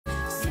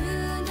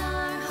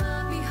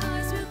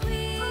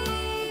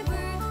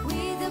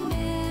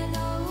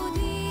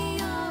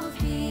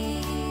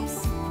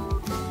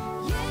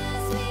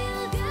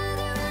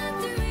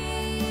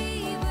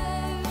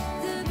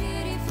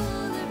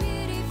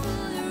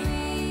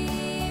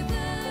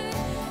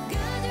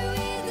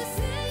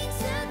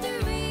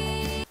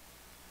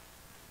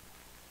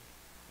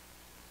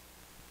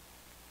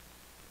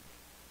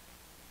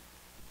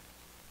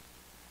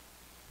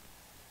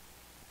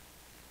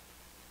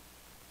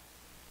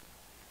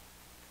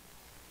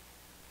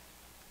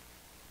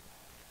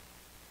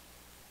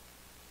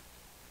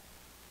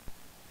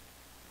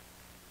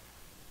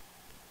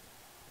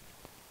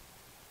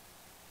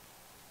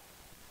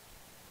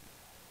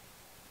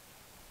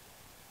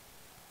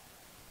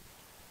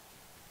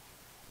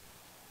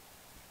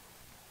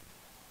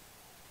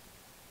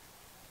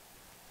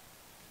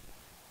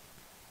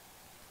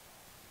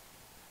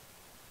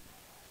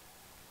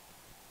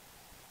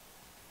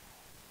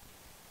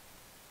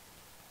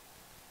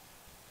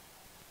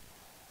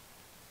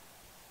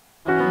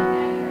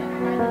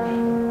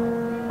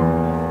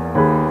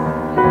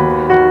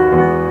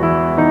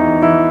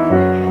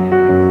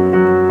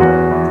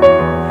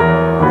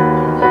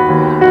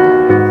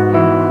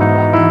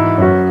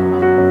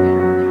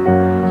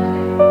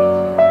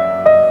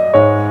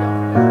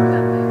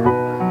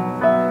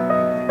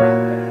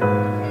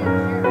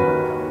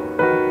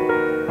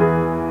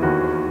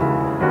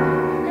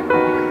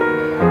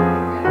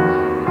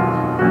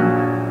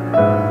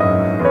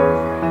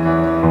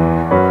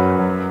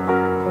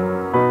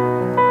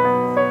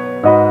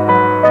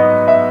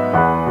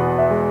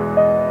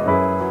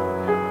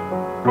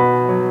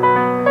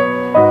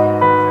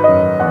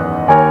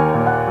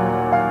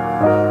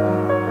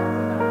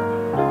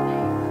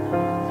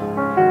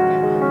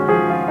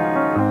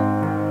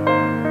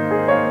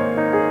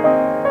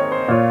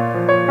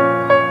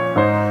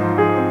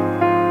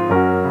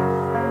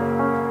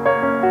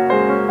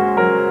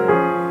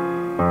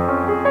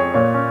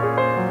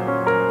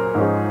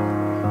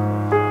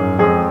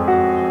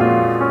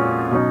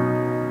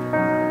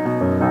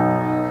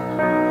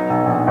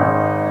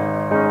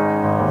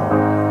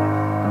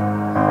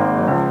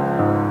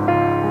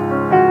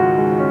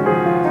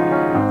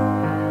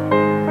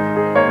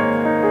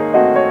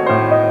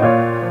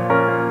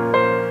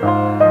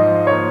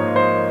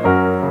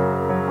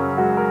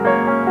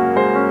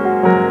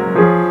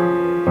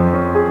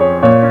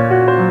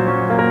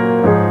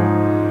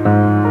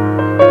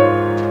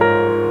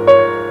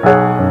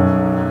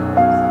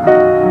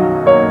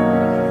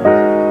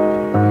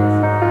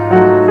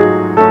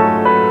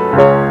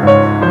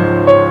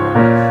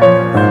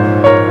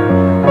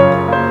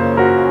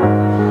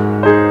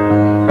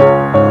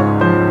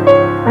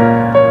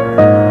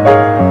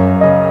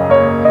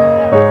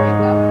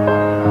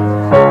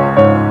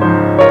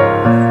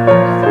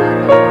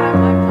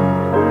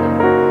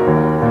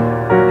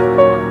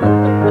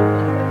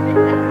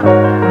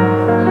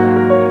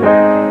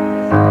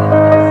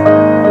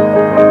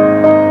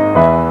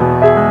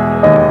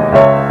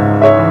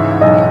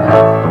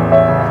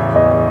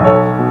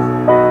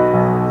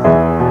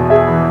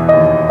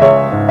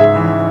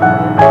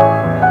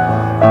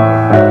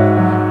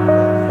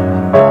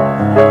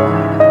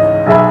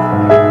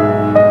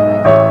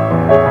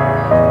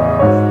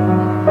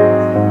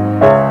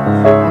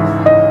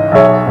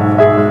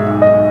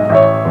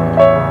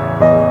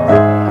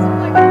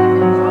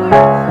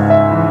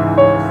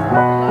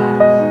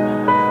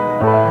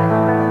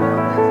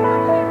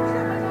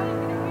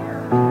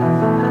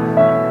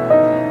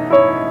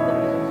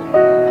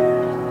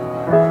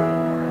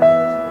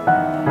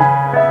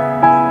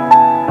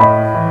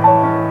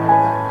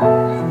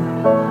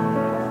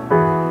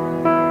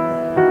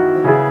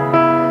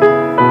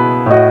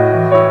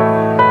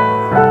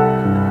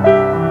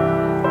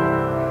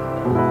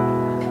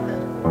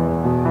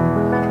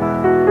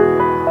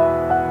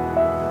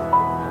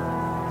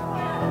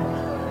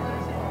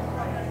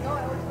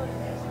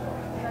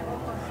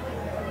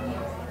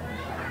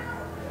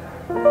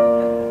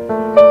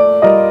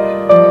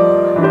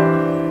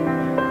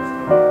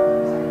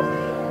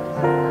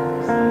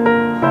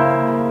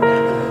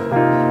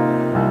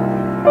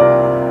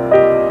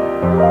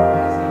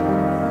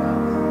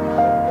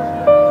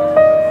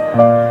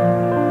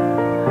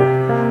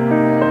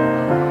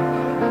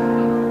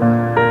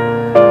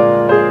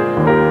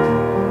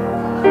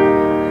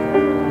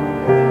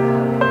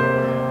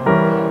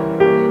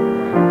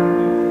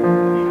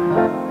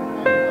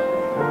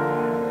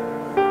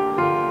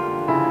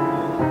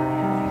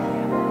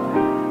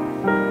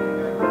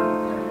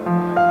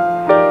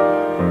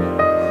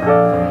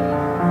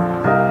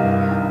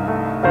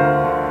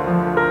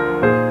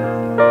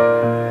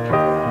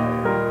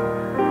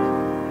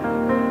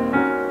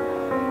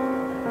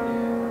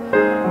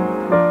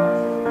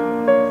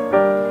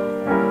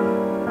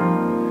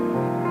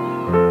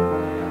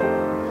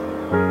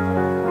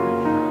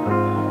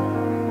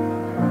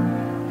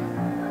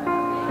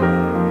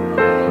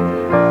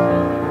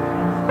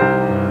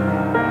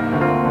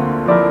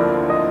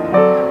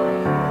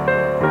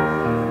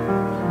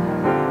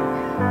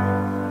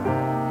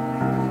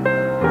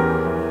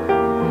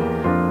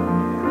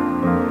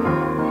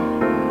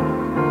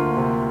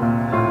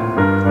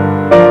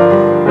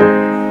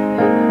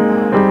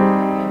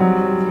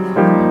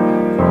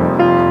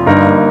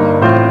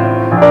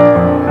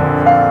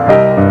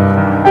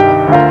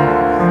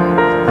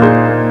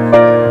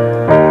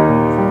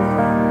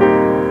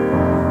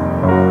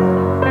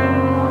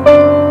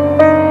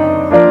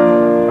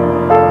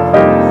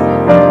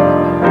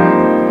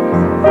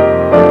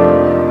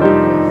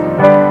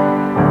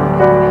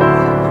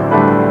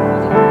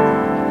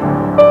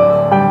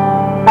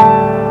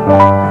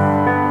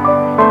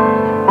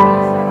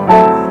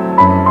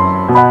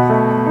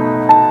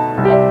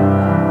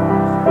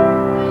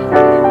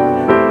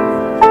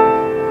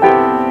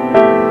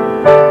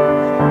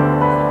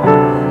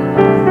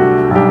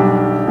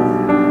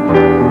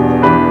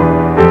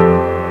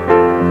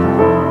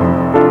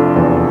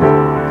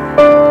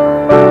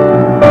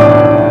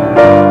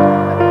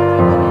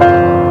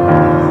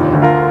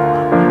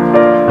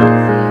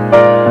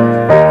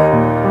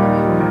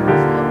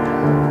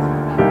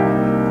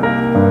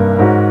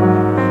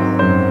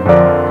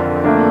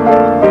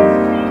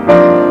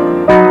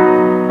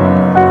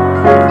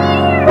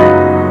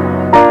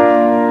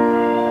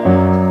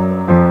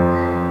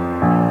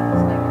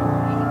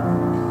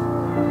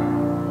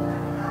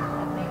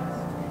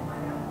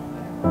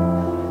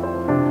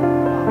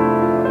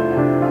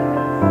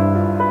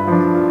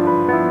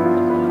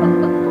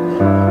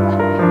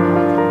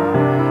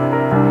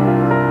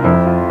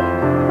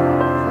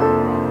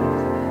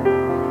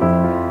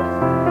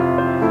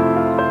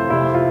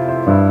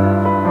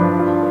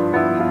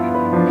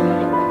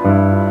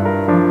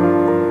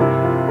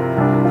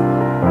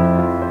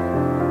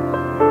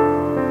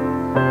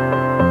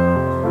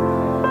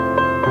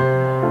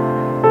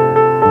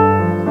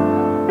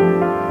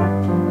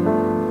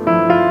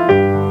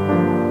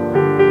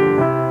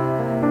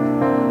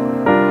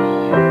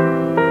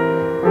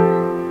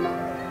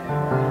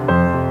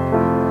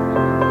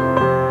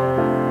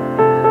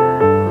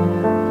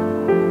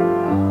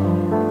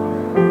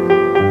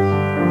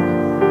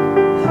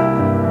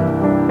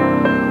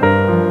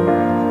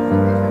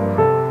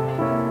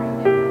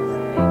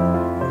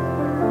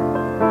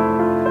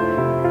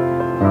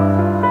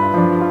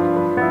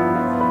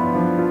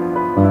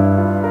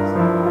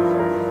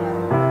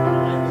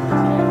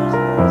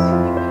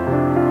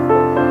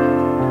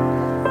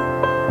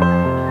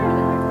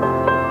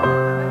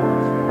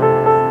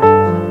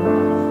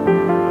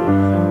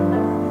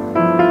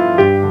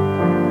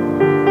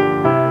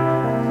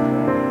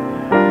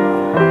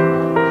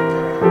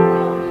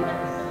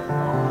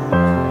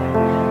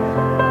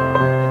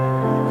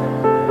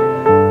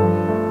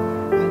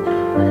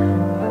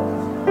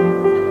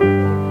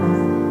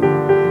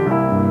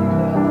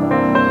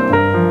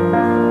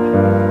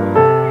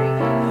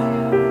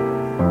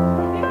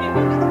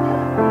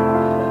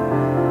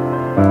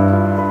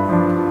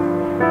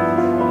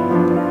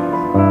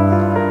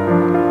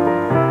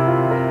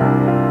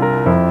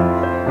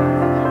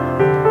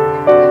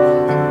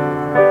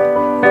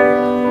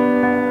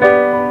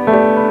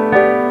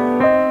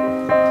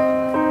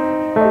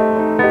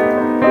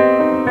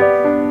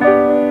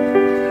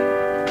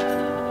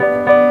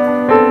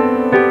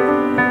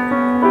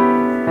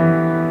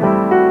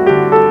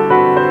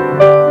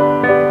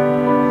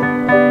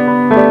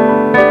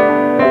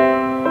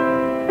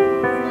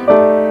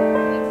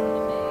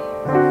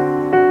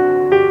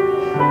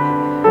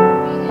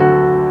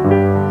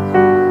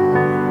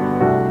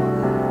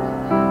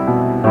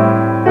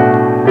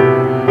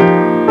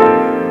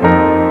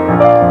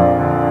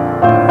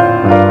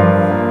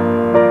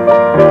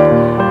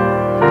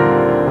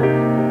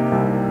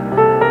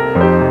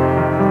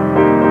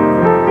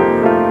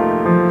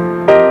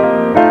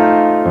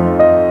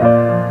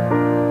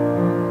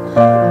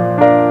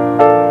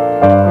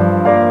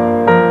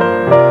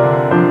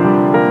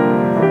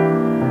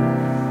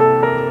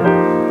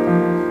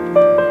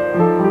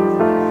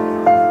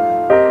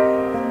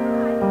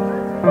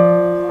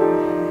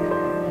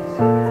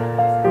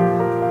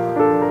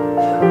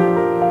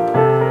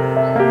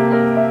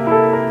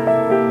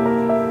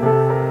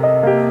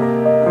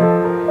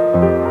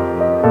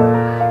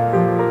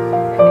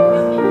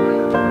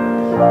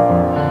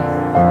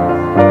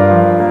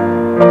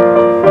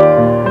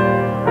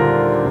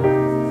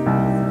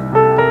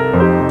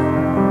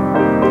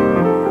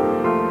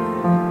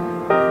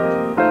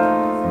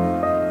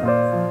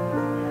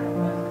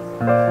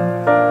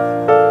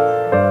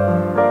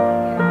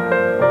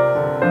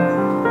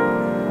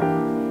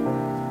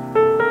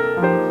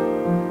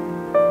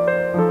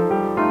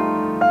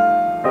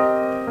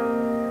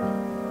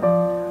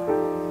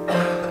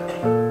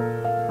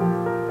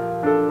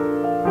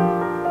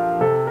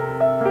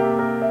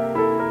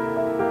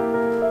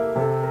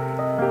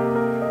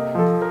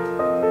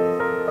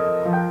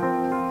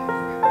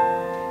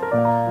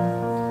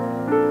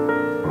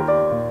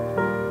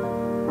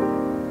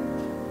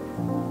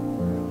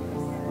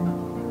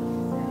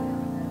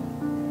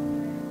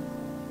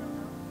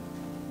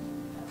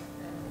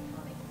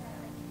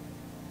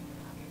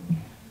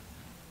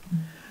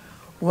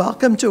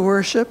Welcome to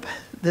worship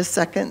this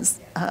second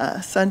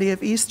Sunday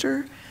of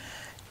Easter,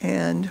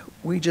 and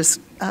we just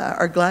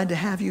are glad to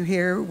have you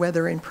here,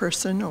 whether in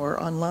person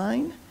or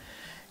online.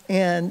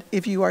 And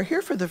if you are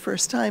here for the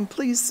first time,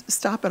 please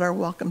stop at our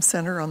Welcome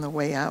Center on the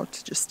way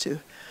out just to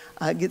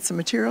get some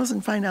materials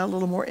and find out a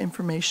little more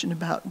information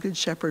about Good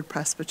Shepherd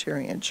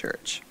Presbyterian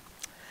Church.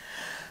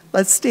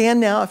 Let's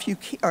stand now, if you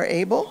are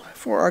able,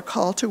 for our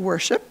call to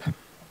worship.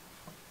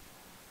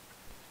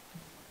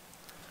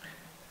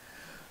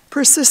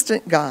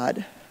 Persistent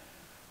God,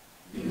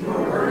 you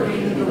are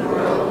working in the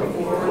world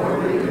before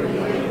we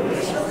reveal,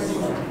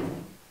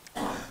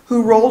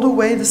 who rolled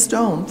away the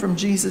stone from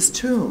Jesus'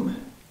 tomb,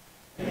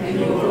 and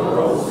you will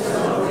roll the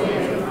stone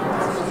away from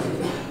our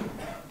tomb.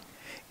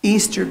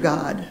 Easter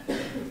God,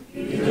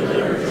 You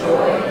deliver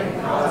joy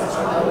and cause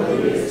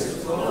hallelujahs to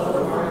flow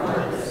from our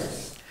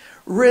hearts.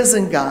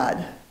 Risen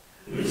God,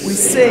 we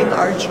sing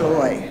our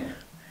joy.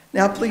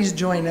 Now please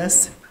join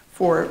us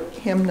for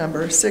hymn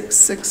number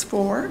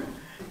 664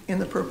 in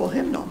the purple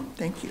hymnal.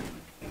 Thank you.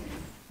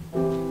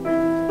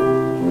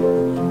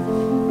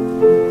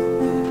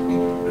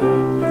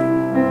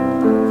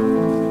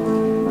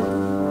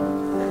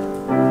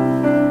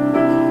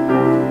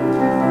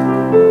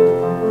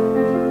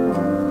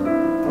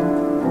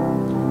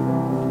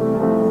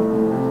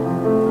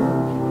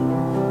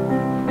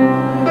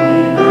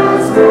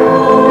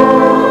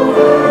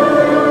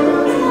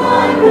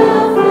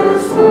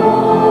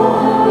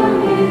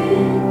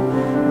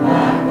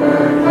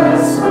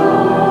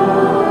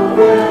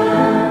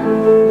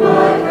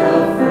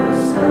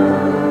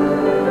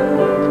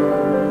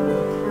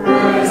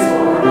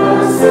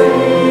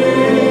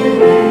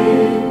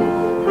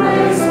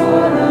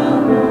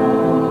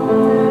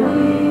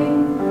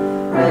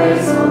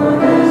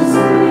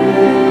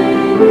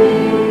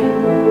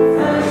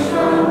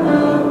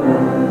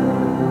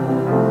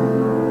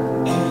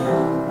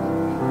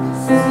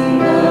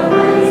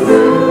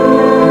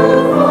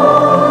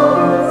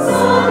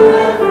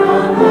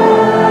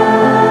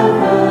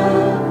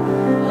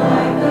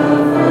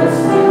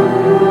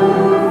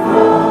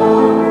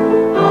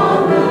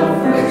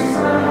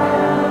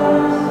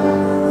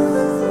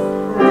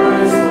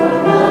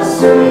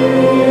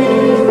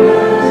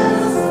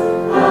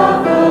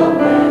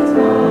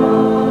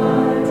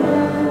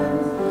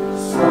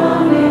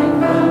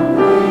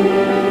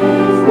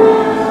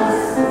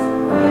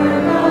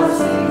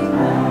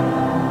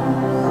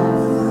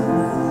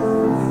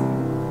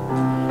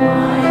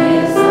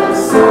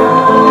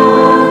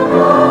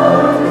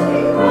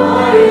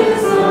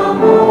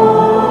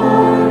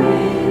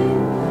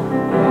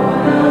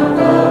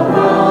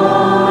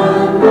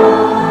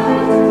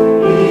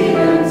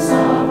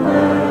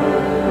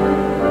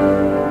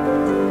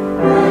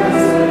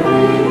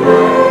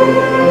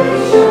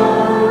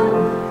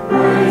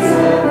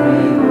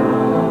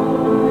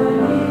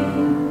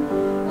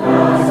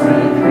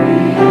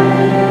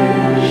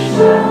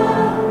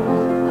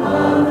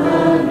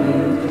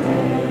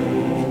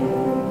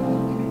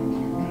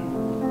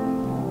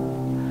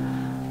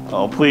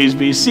 Please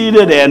be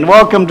seated and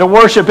welcome to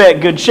worship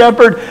at Good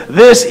Shepherd.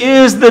 This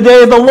is the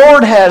day the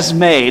Lord has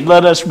made.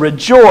 Let us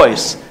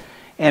rejoice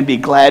and be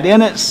glad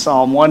in it.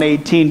 Psalm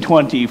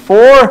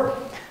 118:24.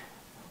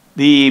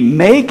 The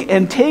Make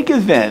and Take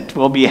event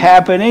will be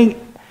happening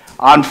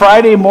on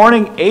Friday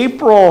morning,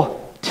 April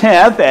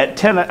 28th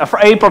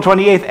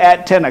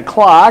at 10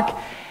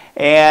 o'clock.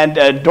 And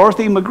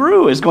Dorothy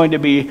McGrew is going to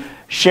be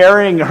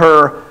sharing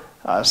her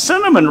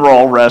cinnamon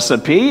roll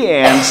recipe,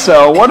 and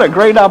so what a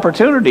great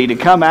opportunity to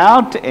come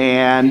out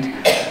and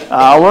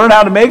learn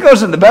how to make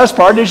those, and the best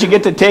part is you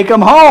get to take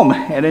them home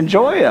and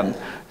enjoy them.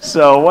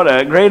 So what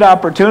a great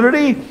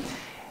opportunity.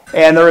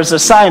 And there is a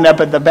sign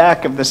up at the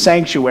back of the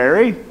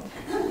sanctuary,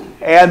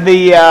 and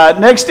the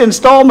next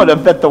installment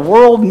of That the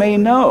World May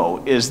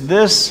Know is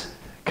this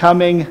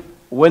coming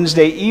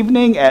Wednesday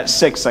evening at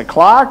 6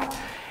 o'clock.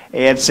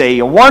 It's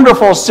a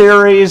wonderful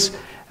series.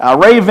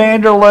 Ray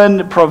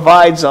Vanderland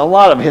provides a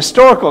lot of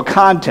historical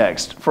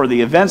context for the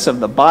events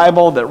of the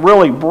Bible that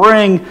really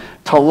bring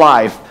to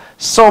life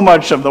so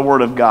much of the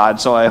Word of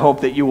God. So I hope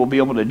that you will be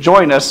able to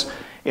join us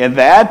in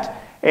that.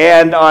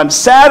 And on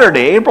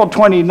Saturday, April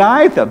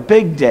 29th, a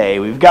big day.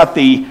 We've got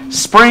the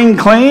spring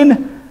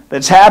clean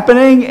that's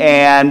happening,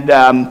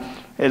 and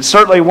it's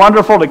certainly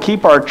wonderful to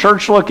keep our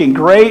church looking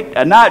great,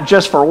 and not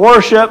just for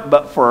worship,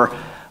 but for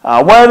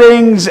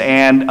weddings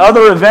and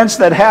other events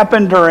that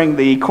happen during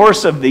the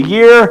course of the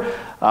year.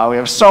 We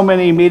have so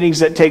many meetings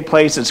that take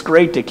place. It's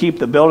great to keep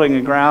the building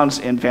and grounds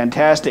in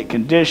fantastic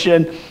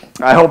condition.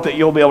 I hope that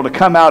you'll be able to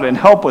come out and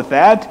help with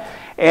that.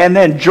 And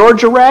then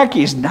George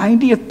Araki's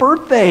 90th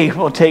birthday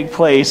will take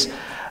place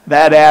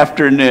that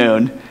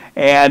afternoon.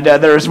 And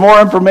there's more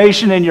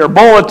information in your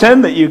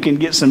bulletin that you can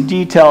get some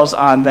details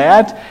on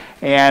that.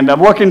 And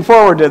I'm looking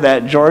forward to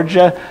that,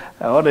 Georgia.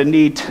 What a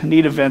neat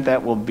event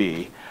that will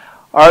be.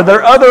 Are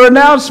there other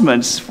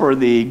announcements for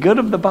the good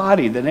of the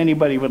body that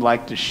anybody would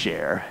like to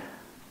share?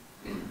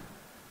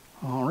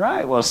 All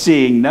right, well,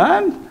 seeing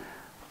none,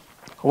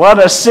 let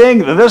us sing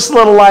This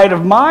Little Light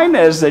of Mine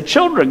as the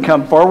children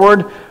come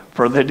forward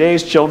for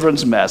today's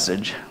children's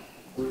message.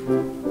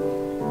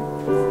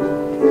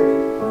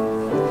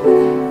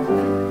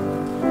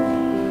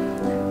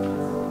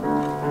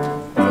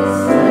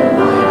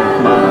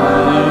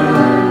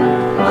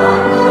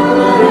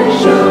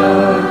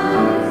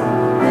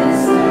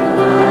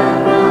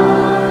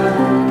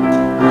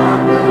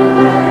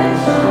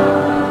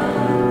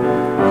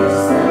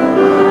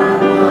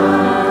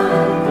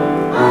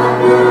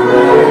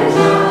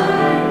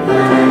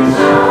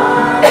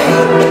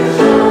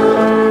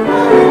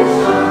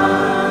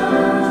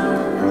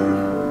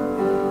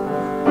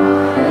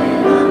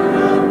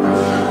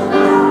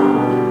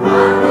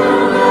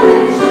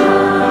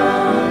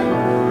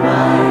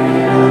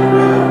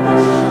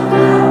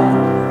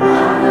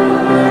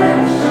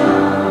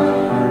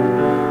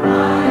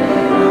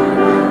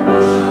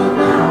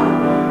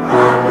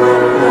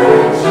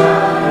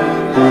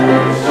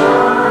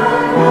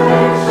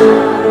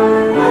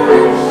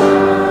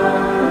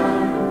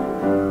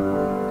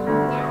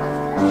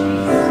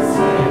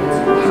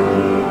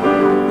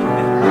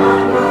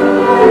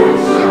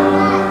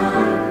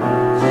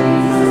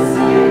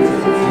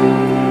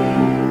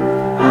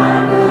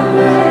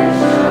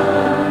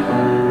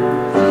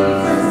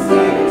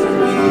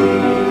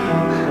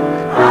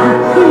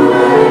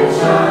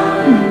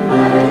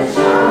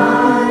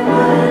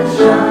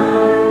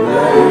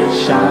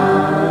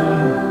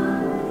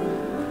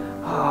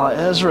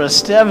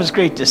 Steph, it's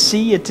great to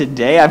see you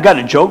today. I've got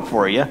a joke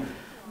for you.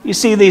 You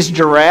see these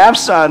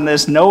giraffes on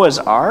this Noah's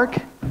Ark?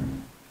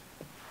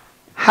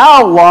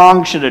 How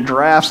long should a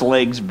giraffe's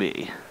legs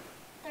be?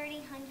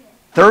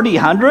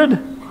 3,000.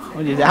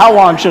 3,000? How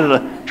long should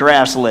a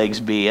giraffe's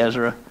legs be,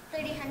 Ezra?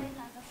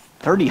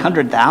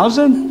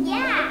 300,000.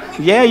 Yeah.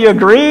 Yeah, you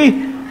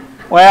agree?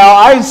 Well,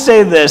 I'd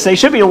say this. They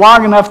should be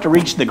long enough to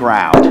reach the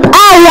ground.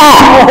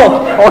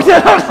 Oh,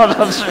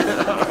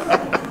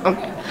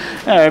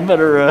 I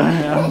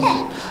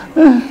better...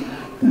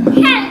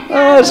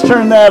 let's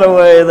turn that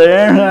away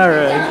there. All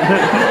right.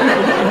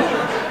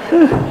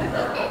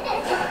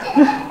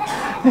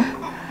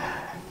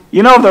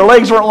 You know, if their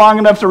legs weren't long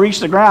enough to reach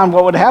the ground,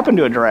 what would happen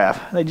to a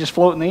giraffe? They'd just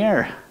float in the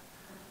air.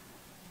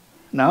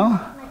 No?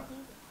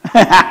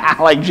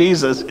 Like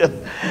Jesus.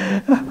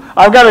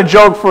 I've got a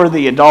joke for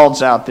the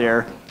adults out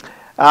there.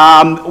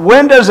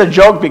 When does a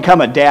joke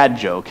become a dad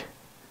joke?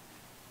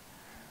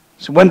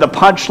 So when the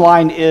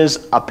punchline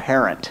is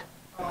apparent.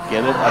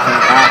 Get it?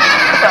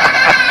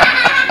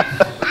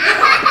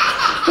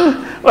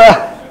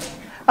 Well,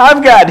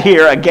 I've got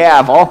here a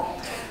gavel.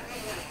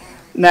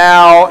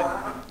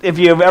 Now, if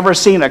you've ever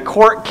seen a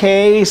court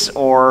case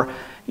or,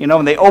 you know,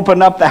 when they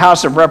open up the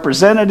House of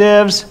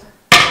Representatives,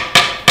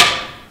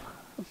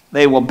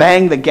 they will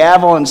bang the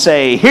gavel and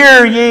say,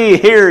 "Hear ye,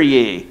 hear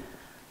ye."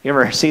 You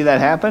ever see that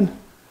happen?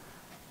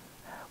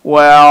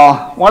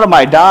 Well, one of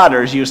my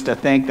daughters used to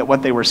think that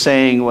what they were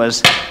saying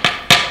was,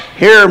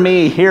 "Hear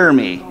me, hear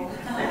me."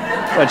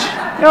 Which,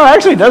 you know,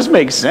 actually does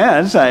make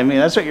sense. I mean,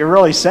 that's what you're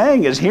really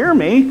saying is, "Hear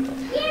me."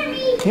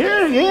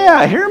 Hear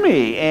me. Hear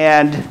me.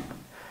 And,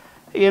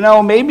 you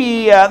know,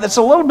 maybe that's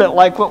a little bit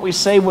like what we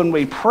say when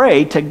we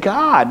pray to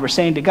God. We're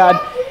saying to God,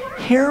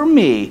 "Hear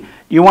me."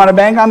 You want to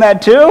bang on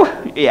that too?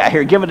 Yeah,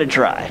 here, give it a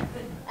try.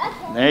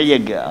 There you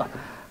go.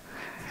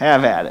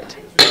 Have at it.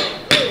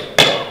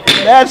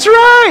 That's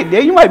right. Yeah,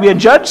 you might be a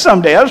judge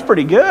someday. That was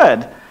pretty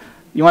good.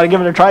 You want to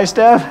give it a try,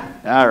 Steph?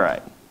 All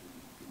right.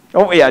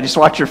 Oh, yeah, just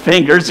watch your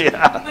fingers.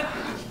 Yeah.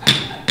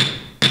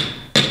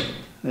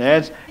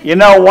 You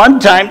know, one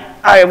time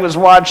I was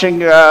watching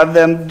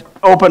them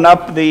open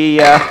up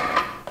the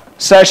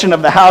session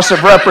of the House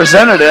of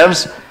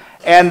Representatives,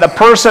 and the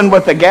person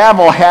with the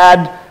gavel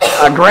had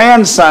a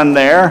grandson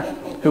there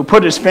who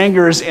put his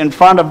fingers in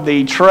front of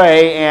the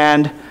tray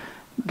and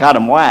got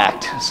him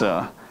whacked.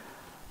 So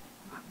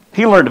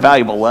he learned a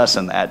valuable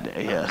lesson that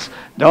day, yes.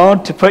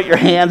 Don't put your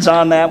hands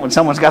on that when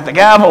someone's got the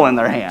gavel in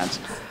their hands.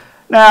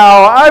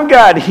 Now, I've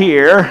got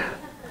here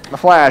a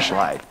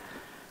flashlight.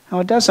 Now,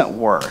 it doesn't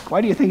work.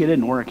 Why do you think it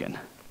isn't working?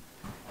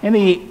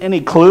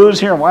 Any clues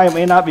here why it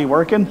may not be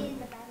working?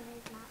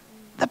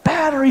 The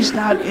battery's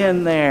not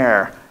in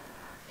there.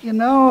 You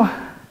know,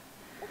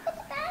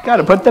 got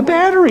to put the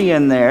battery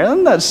in there,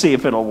 and let's see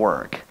if it'll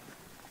work.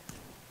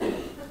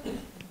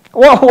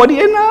 Well, what do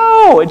you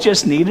know? It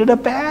just needed a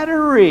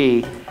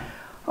battery.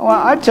 Well,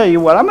 I tell you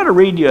what, I'm going to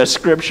read you a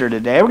scripture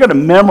today. We're going to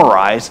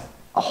memorize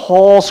a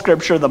whole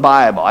scripture of the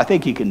Bible. I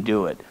think you can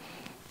do it.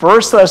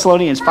 1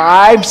 Thessalonians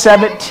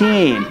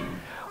 5:17.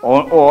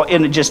 Or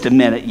in just a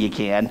minute you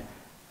can.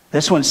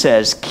 This one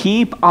says,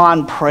 "Keep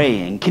on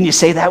praying." Can you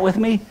say that with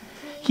me?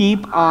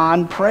 Keep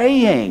on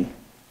praying.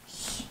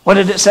 What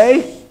did it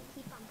say?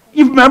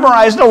 You've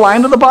memorized a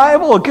line of the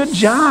Bible. Good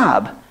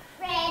job.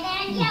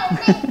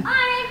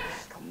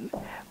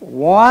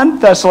 1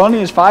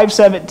 Thessalonians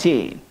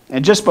 5:17.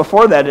 And just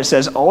before that it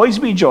says, "Always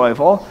be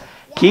joyful.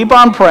 Keep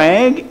on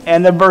praying."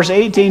 And then verse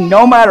 18,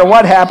 "No matter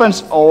what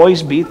happens,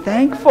 always be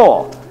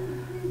thankful."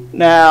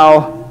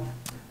 Now,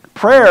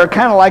 prayer,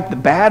 kind of like the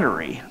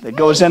battery that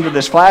goes into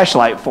this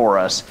flashlight for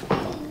us.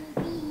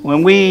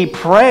 When we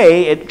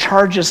pray, it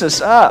charges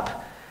us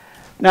up.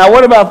 Now,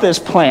 what about this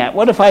plant?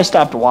 What if I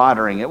stopped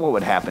watering it? What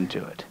would happen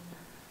to it?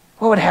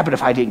 What would happen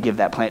if I didn't give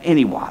that plant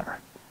any water?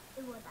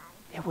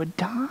 It would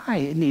die.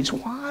 It needs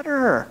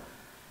water.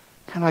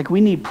 Kind of like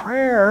we need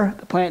prayer,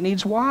 the plant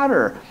needs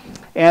water.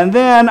 And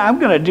then I'm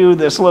going to do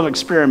this little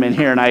experiment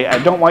here, and I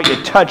don't want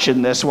you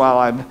touching this while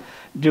I'm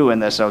doing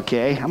this,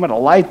 okay? I'm going to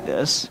light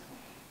this.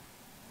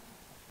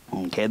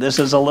 Okay, this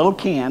is a little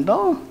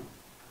candle.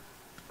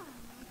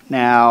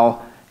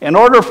 Now, in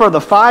order for the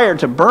fire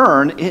to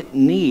burn, it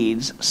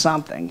needs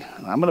something.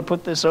 I'm going to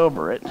put this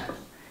over it,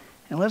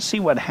 and let's see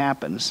what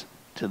happens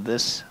to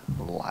this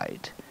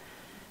light.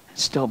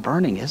 It's still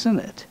burning, isn't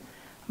it?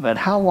 But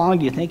how long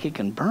do you think it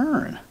can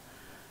burn?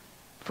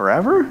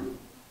 Forever?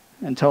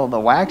 Until the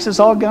wax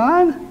is all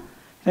gone? You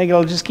think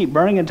it'll just keep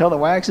burning until the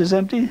wax is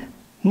empty?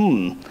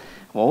 Well,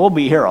 we'll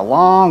be here a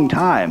long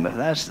time if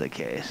that's the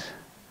case.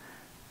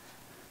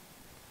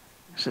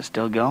 Is it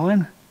still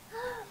going?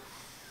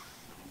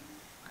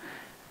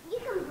 You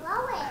can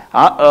blow it.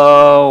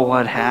 Uh-oh,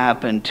 what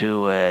happened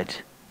to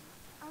it?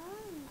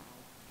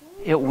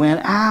 It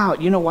went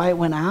out. You know why it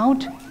went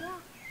out?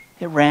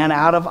 It ran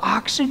out of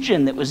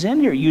oxygen that was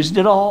in here, used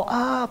it all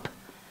up.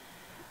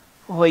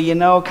 Well, you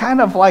know, kind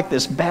of like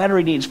this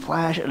battery needs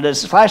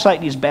this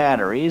flashlight needs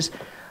batteries,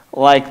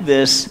 like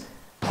this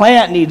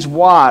plant needs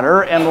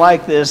water, and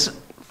like this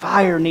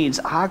fire needs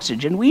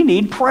oxygen, we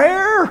need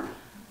prayer.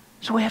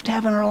 So we have to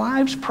have in our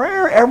lives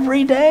prayer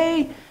every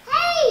day.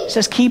 Hey! It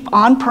says keep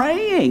on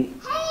praying.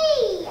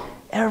 Hey!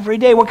 Every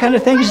day. What kind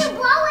of things? If you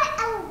blow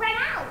it, it'll run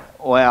out.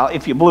 Well,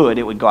 if you blew it,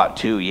 it would go out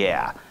too,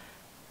 yeah.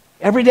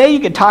 Every day you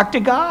could talk to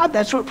God.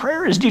 That's what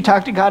prayer is. Do you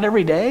talk to God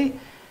every day?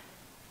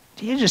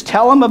 Do you just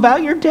tell him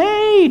about your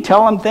day?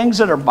 Tell him things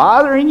that are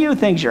bothering you,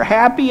 things you're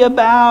happy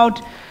about,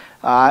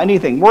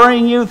 anything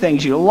worrying you,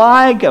 things you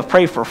like.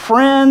 Pray for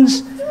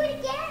friends. Do it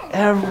again.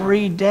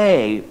 Every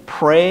day,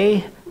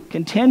 pray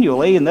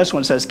continually. And this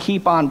one says,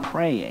 keep on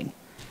praying.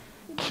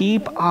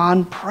 Keep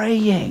on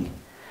praying.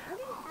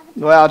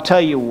 Well, I'll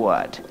tell you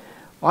what.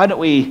 Why don't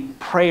we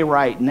pray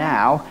right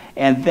now?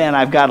 And then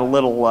I've got a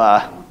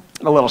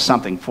little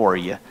something for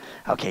you.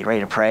 Okay, ready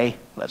to pray?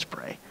 Let's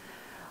pray.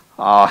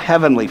 Oh,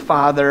 Heavenly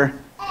Father,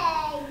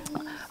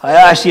 I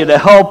ask you to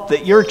help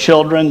that your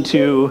children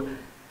to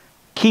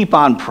keep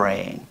on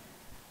praying.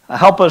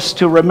 Help us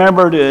to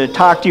remember to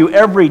talk to you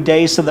every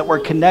day so that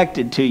we're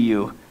connected to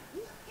you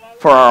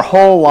for our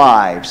whole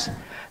lives,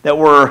 that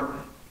we're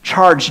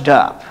charged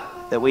up,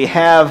 that we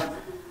have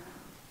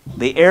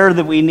the air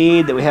that we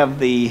need, that we have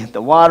the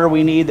water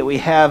we need, that we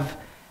have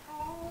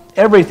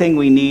everything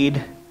we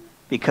need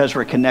because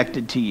we're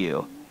connected to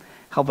you.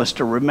 Help us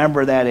to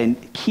remember that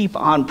and keep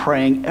on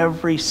praying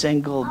every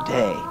single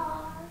day.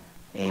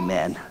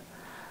 Amen.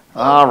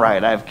 All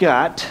right, I've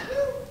got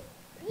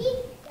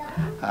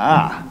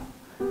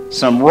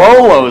some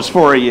Rolos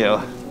for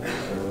you.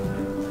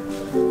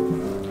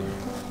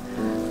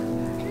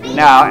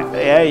 Now,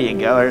 there you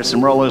go. There's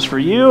some Rolos for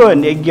you,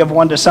 and you can give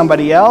one to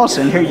somebody else.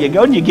 And here you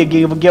go. You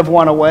give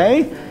one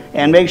away,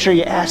 and make sure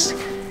you ask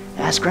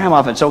Grandma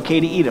if it's okay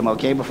to eat them.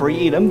 Okay, before you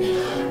eat them.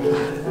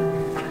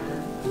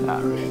 All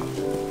right.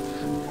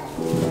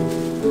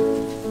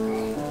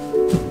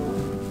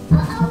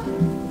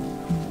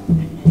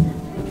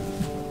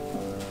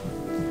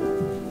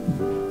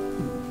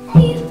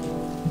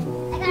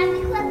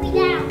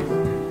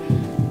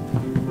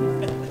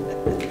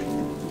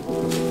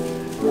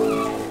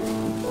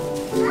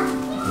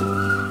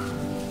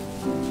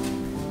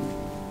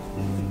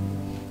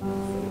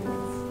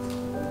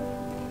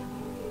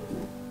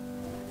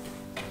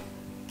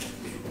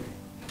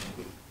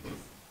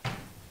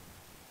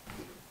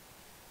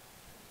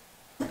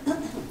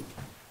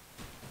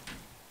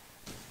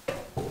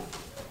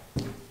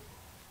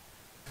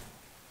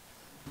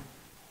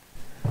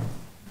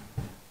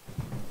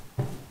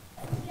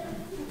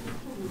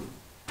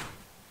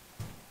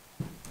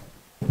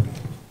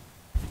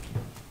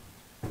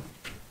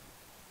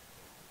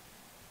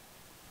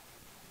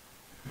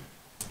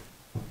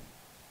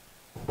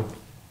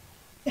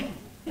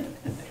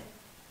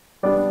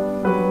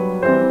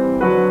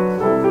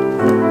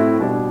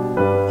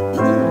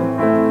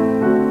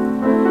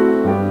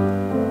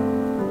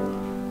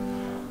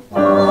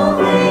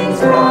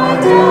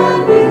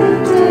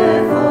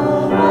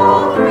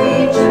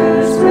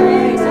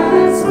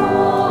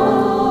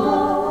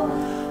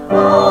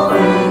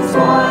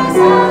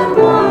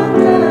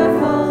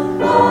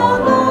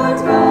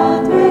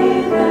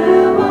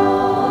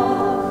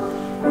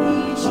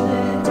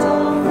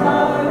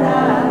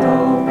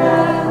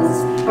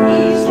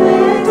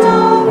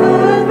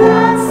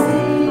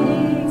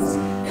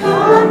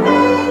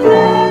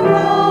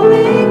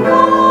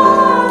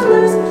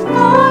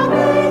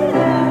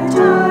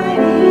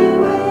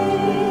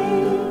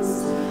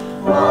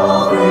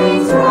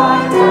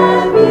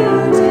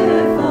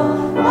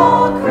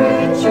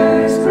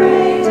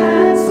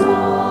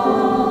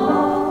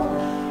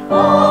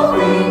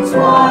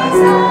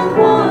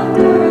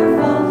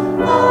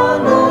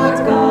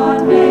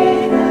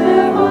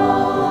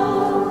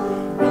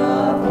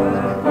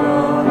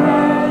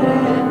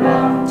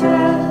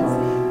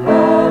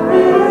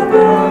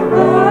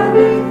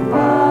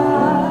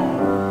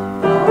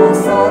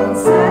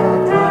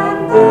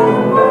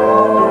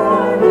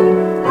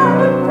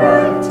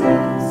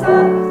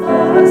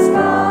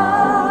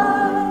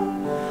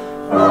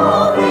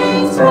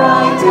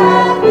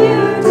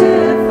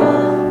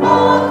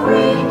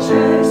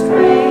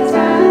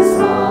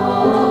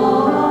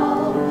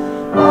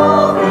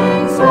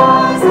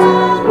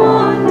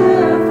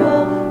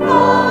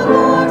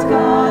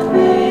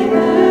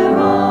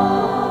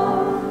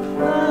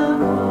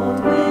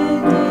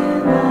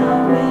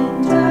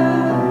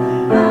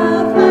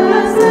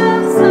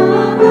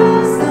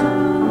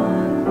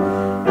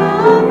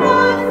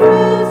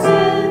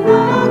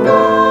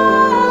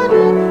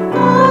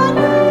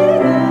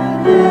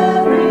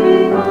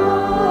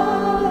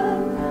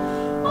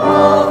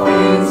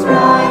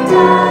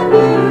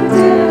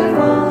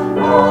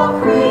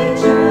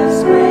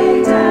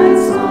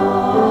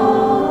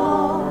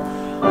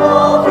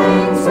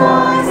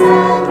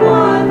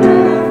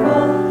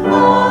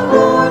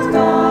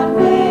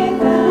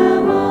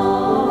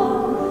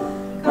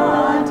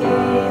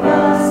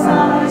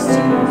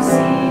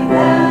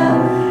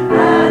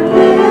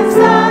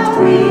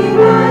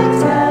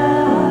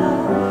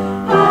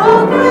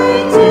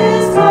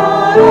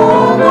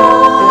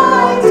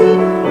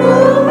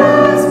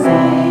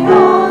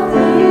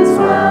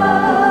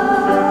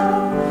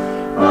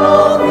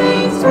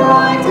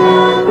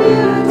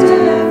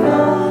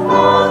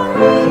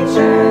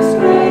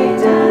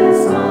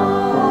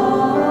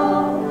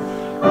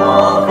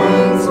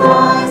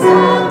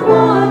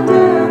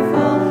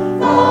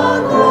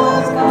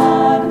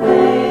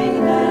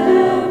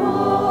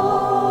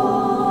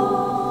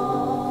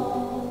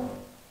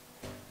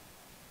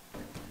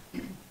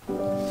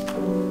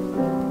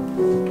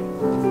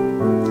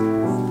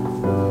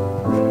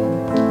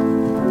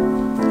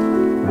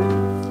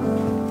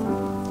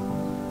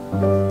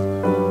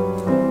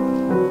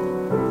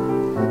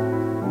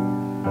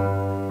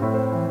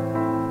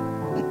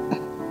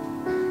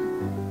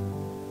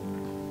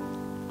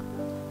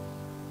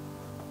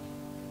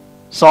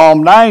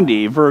 Psalm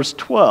 90, verse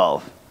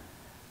 12.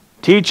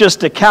 Teach us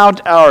to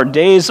count our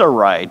days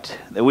aright,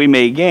 that we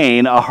may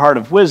gain a heart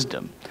of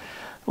wisdom.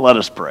 Let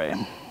us pray.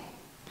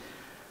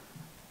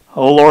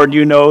 Oh Lord,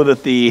 you know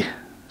that the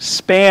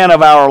span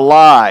of our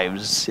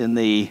lives in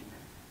the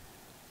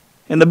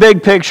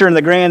big picture, in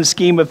the grand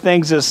scheme of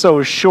things, is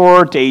so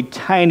short, a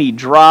tiny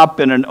drop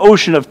in an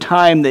ocean of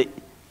time that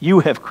you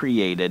have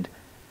created.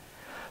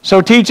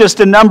 So teach us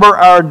to number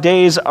our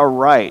days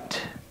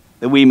aright,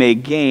 that we may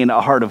gain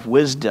a heart of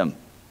wisdom.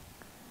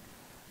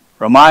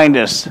 Remind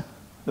us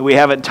that we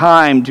haven't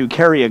time to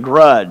carry a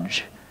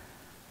grudge.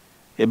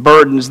 It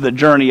burdens the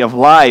journey of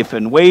life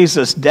and weighs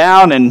us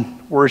down,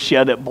 and worse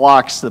yet, it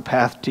blocks the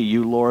path to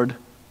you, Lord.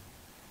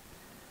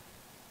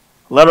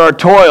 Let our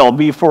toil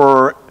be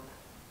for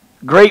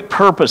great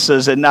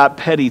purposes and not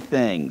petty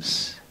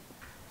things.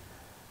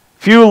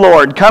 Few,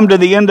 Lord, come to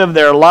the end of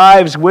their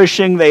lives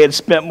wishing they had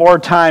spent more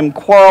time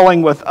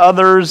quarreling with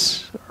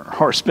others,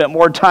 or spent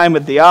more time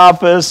at the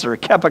office, or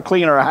kept a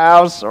cleaner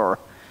house, or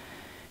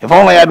if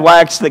only I'd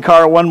waxed the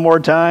car one more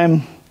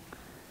time.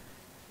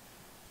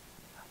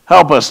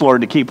 Help us,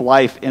 Lord, to keep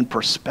life in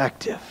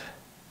perspective.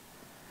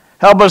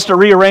 Help us to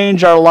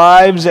rearrange our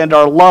lives and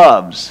our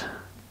loves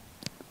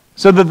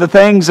so that the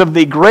things of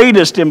the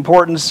greatest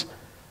importance,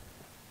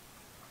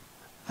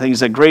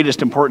 things of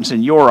greatest importance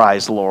in your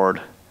eyes,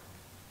 Lord,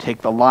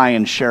 take the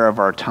lion's share of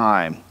our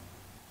time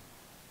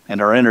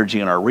and our energy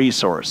and our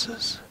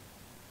resources,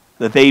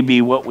 that they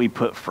be what we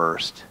put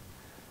first.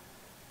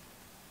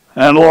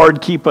 And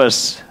Lord, keep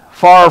us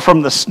far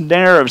from the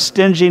snare of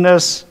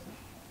stinginess.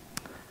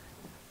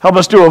 Help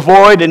us to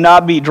avoid and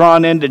not be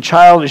drawn into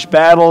childish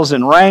battles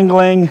and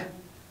wrangling.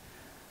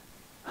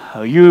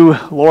 You,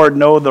 Lord,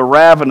 know the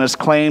ravenous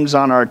claims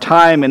on our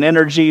time and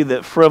energy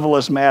that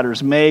frivolous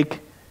matters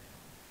make.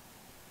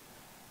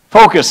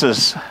 Focus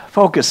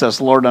us,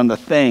 Lord, on the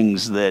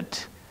things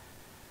that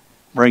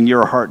bring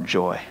your heart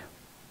joy.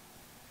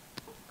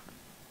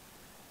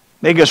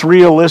 Make us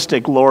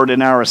realistic, Lord,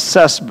 in our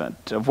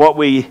assessment of what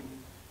we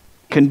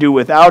can do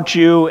without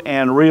you,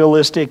 and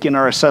realistic in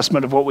our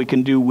assessment of what we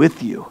can do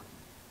with you.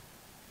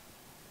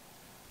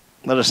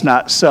 Let us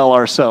not sell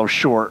ourselves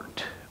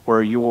short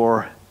where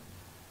your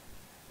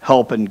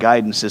help and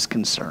guidance is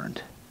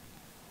concerned.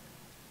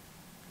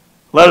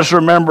 Let us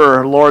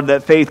remember, Lord,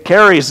 that faith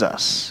carries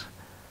us,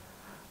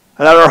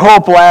 and that our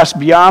hope lasts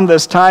beyond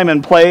this time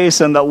and place,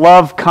 and that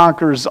love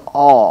conquers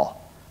all.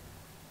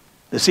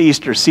 This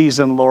Easter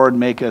season, Lord,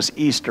 make us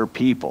Easter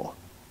people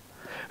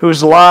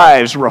whose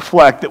lives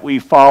reflect that we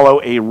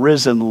follow a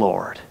risen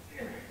Lord.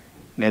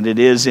 And it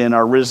is in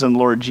our risen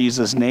Lord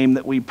Jesus' name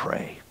that we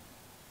pray.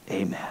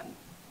 Amen.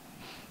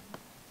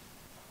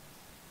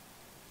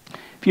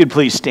 If you'd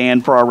please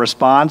stand for our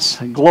response.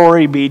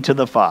 Glory be to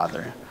the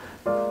Father.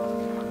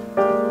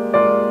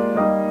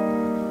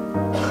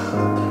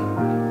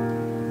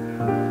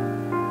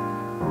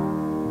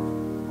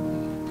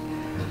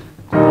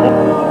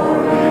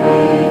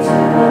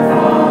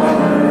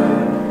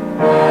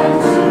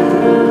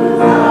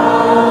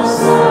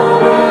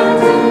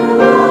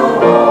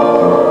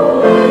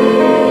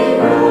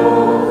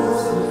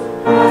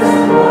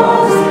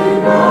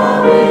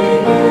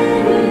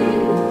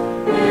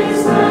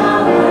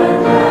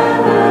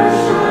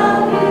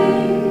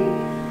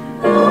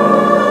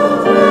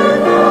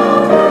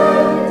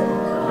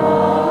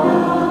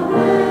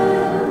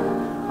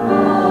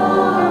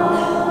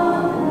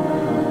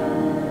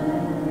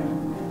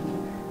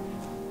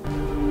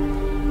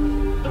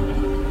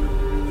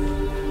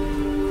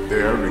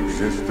 There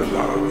exists a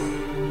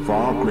love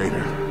far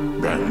greater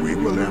than we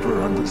will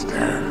ever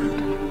understand.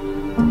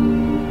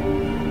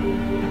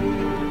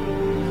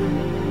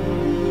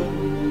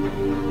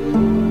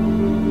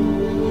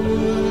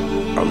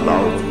 A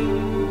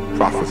love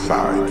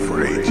prophesied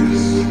for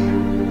ages.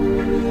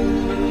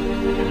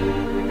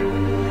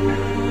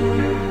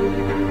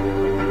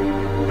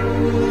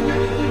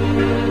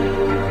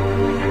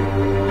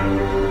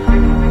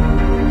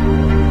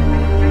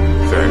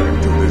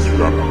 Sent to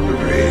disrupt the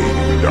reign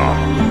of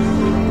darkness.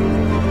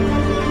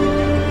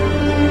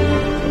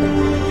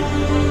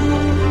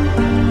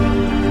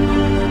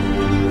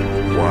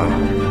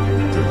 One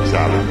to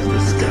challenge the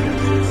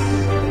skeptics.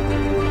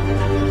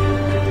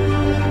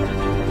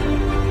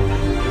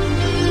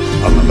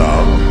 A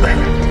love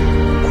that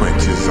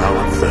quenches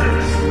our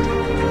thirst.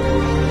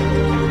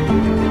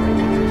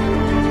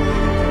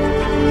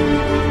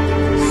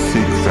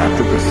 Seeks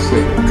after the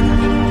sick.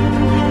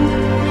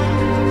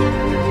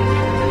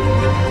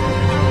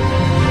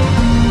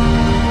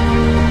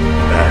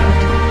 And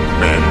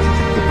mends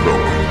the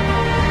broken.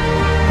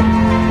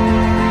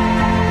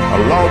 A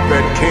love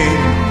that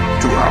came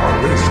to our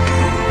rescue.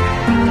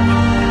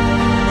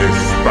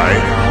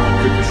 Despite our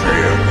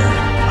betrayal and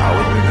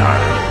our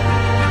denial,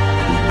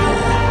 we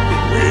bore the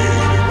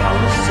weight of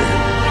our sin.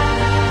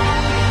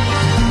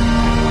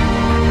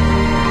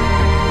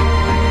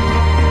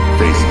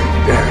 Facing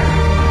death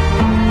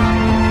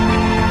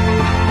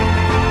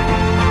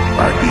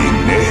by being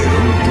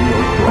nailed to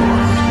a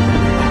cross.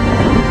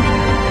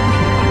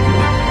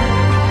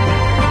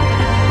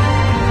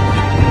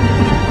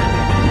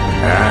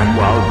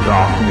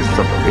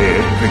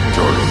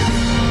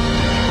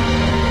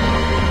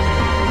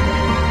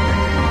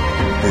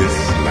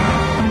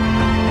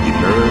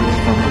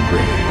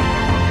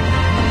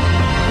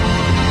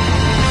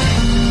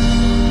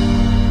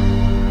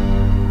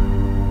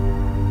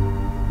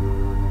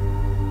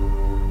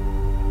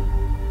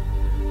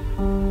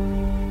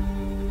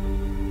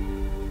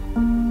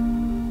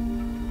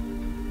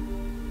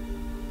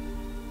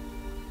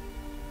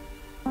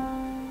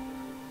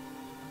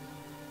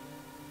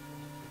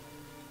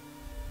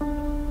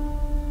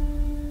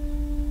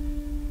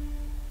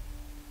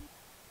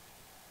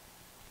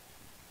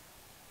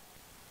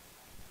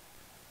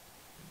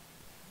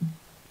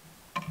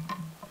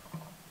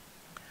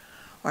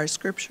 Our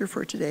scripture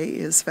for today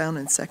is found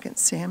in 2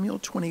 Samuel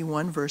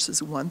 21,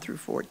 verses 1 through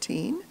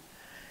 14.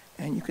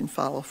 And you can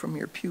follow from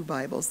your pew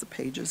Bibles. The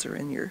pages are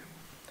in your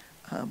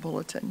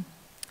bulletin.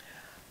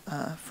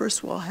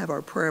 First, we'll have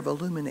our prayer of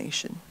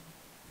illumination.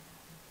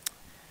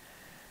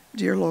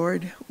 Dear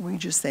Lord, we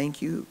just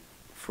thank you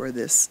for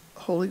this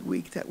Holy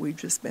Week that we've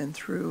just been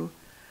through.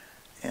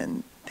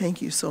 And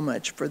thank you so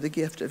much for the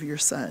gift of your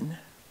Son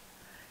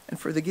and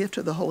for the gift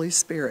of the Holy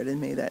Spirit.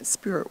 And may that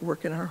Spirit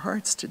work in our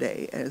hearts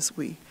today as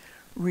we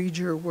read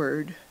your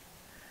word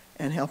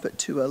and help it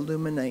to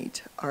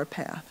illuminate our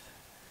path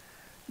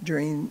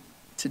during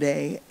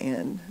today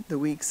and the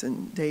weeks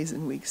and days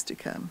and weeks to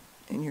come.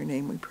 In your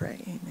name we pray,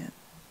 amen.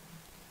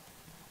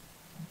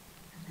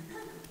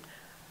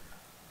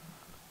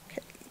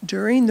 Okay.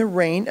 During the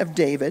reign of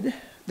David,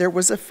 there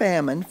was a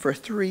famine for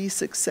 3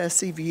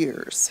 successive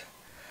years.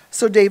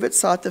 So David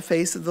sought the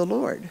face of the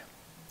Lord.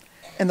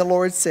 And the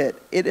Lord said,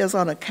 "It is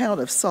on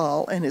account of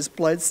Saul and his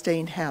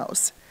blood-stained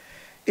house.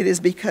 It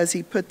is because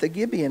he put the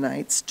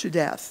Gibeonites to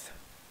death."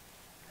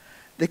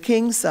 The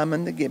king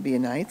summoned the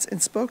Gibeonites and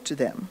spoke to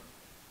them.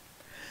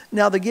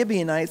 Now the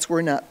Gibeonites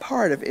were not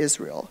part of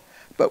Israel,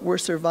 but were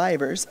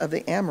survivors of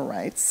the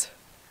Amorites.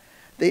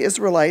 The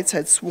Israelites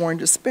had sworn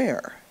to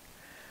spare,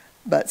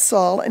 but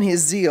Saul and his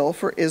zeal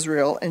for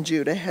Israel and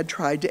Judah had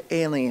tried to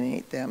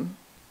alienate them.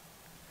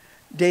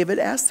 David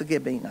asked the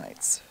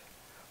Gibeonites,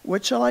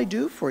 "What shall I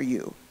do for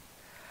you?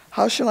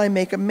 How shall I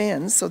make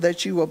amends so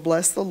that you will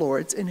bless the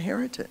Lord's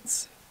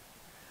inheritance?"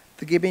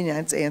 The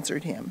Gibeonites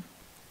answered him,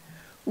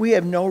 "We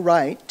have no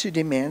right to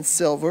demand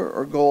silver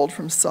or gold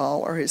from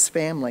Saul or his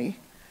family,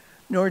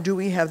 nor do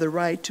we have the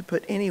right to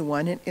put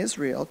anyone in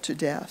Israel to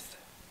death."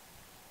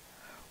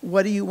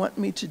 "What do you want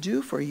me to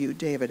do for you?"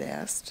 David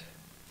asked.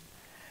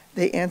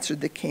 They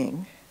answered the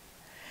king,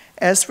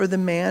 "As for the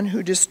man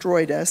who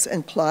destroyed us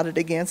and plotted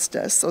against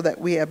us so that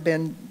we have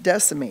been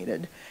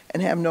decimated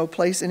and have no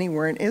place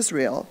anywhere in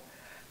Israel,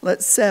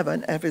 let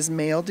 7 of his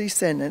male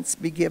descendants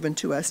be given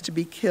to us to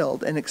be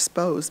killed and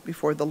exposed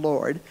before the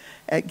Lord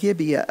at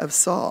Gibeah of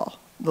Saul,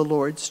 the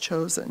Lord's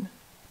chosen."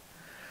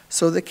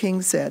 So the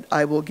king said,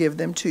 "I will give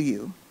them to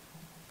you."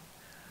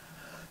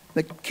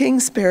 The king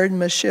spared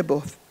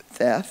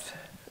Mephibosheth,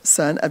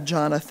 son of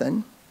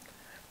Jonathan,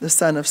 the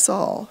son of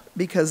Saul,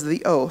 because of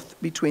the oath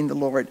between the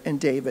Lord and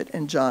David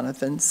and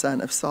Jonathan,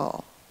 son of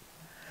Saul.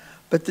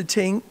 But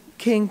the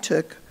king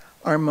took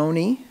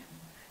Armoni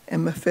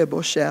and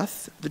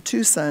Mephibosheth, the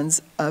 2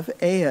 sons of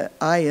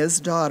Aiah's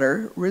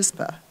daughter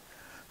Rizpah,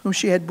 whom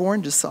she had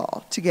borne to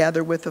Saul,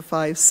 together with the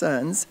 5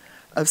 sons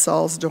of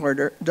Saul's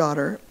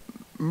daughter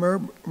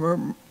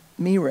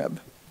Merab,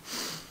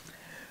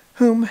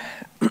 whom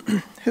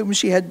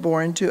she had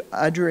borne to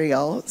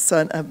Adriel,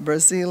 son of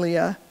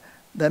Barzillai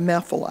the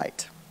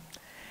Mephalite.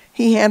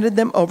 He handed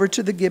them over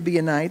to the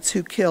Gibeonites,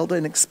 who killed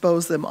and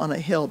exposed them on a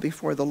hill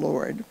before the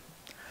Lord.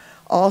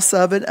 All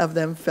 7 of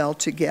them fell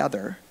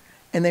together,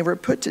 and they were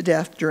put to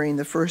death during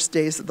the first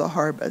days of the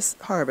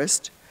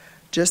harvest,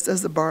 just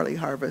as the barley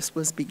harvest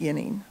was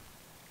beginning.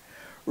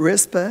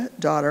 Rizpah,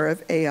 daughter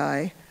of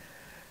Ai,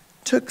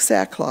 took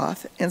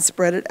sackcloth and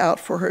spread it out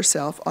for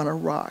herself on a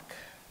rock.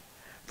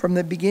 From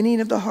the beginning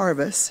of the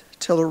harvest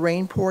till the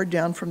rain poured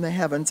down from the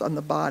heavens on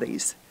the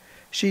bodies,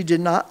 she did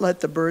not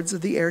let the birds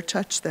of the air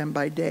touch them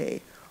by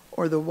day,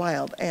 or the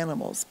wild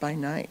animals by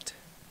night.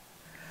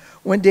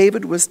 When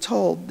David was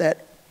told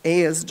that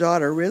Aiah's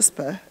daughter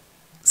Rizpah,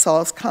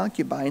 Saul's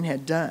concubine,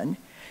 had done,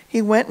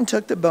 he went and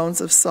took the bones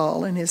of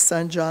Saul and his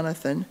son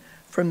Jonathan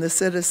from the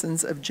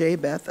citizens of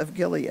Jabesh of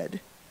Gilead.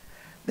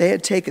 They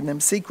had taken them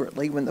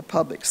secretly when the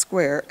public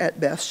square at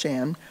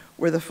Bethshan,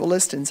 where the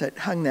Philistines had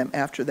hung them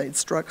after they'd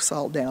struck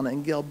Saul down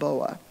in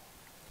Gilboa.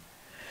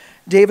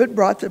 David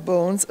brought the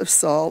bones of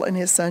Saul and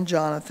his son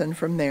Jonathan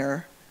from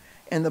there,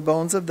 and the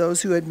bones of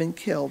those who had been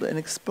killed and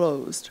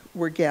exposed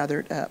were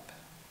gathered up.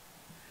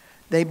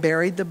 They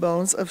buried the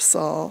bones of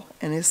Saul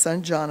and his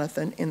son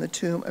Jonathan in the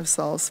tomb of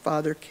Saul's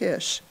father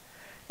Kish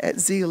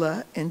at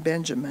Zelah in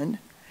Benjamin,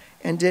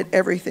 and did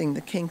everything the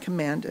king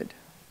commanded.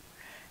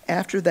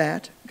 After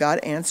that, God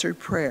answered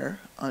prayer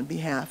on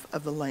behalf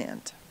of the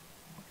land.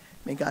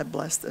 May God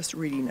bless this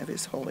reading of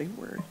his holy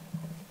word.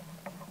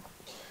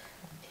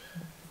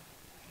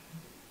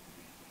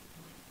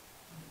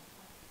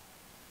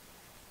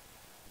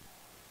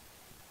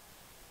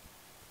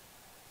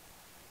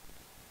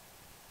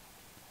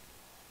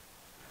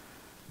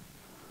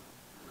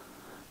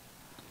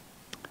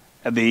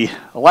 At the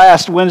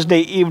last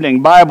Wednesday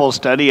evening Bible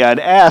study, I'd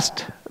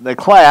asked the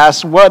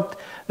class what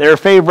their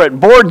favorite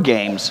board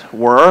games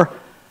were.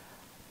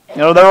 You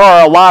know, there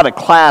are a lot of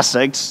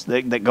classics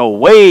that go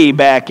way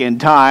back in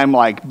time,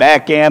 like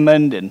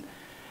backgammon and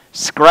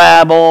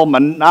Scrabble,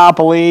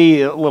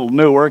 Monopoly, a little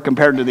newer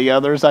compared to the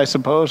others, I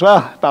suppose.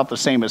 Well, about the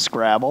same as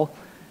Scrabble.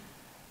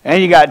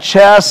 And you got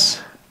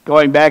chess,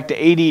 going back to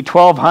AD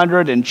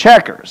 1200, and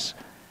checkers,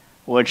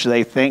 which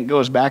they think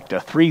goes back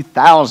to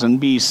 3000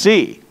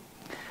 BC.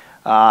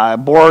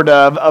 Board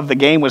of the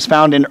game was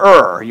found in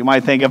Ur. You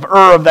might think of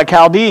Ur of the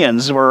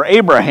Chaldeans, where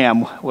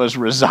Abraham was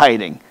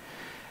residing.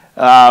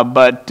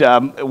 But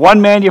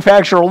one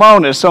manufacturer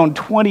alone has sold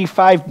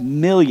 25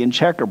 million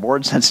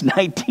checkerboards since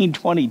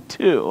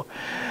 1922.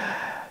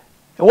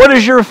 What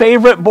is your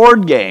favorite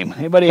board game?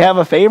 Anybody have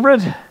a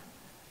favorite?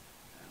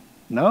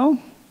 No?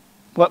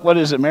 What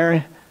is it,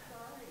 Mary?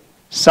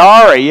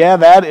 Sorry, yeah,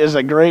 that is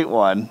a great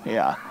one.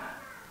 Yeah.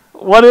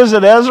 What is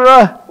it,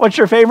 Ezra? What's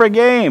your favorite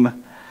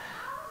game?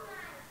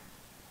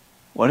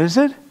 What is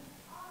it?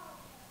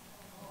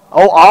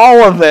 Oh,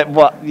 all of it.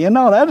 Well,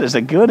 that is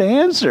a good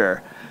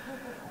answer.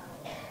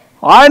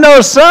 I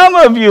know some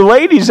of you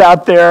ladies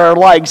out there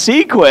like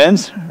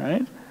sequins,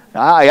 right?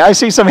 I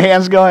see some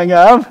hands going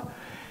up.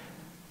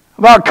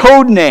 About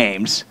code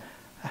names.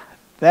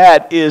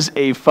 That is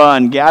a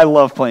fun game. I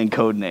love playing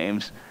code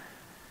names.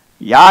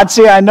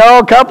 Yahtzee, I know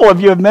a couple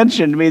of you have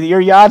mentioned to me that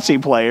you're Yahtzee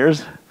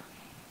players.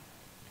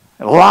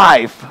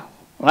 Life.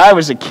 When I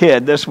was a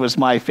kid, this was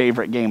my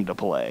favorite game to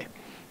play.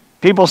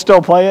 People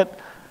still play it?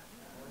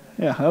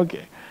 Yeah,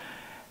 okay.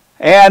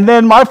 And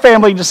then my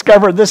family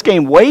discovered this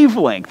game,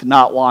 Wavelength,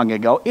 not long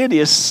ago. It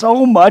is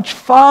so much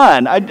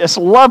fun. I just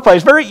love playing.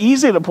 It's very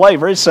easy to play,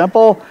 very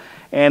simple,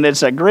 and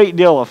it's a great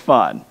deal of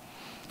fun.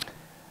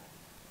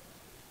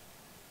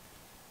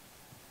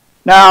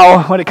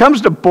 Now, when it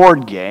comes to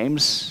board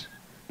games,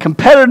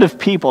 competitive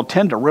people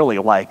tend to really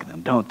like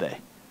them, don't they?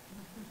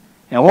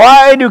 And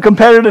why do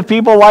competitive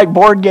people like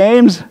board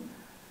games?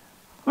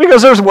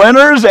 Because there's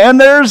winners and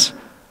there's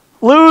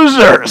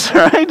losers,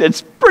 right?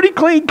 It's pretty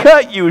clean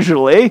cut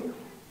usually.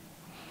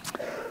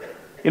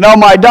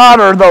 My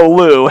daughter, though,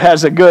 Lou,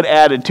 has a good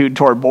attitude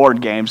toward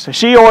board games.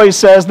 She always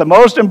says the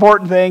most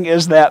important thing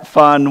is that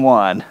fun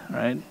one,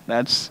 right?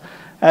 That's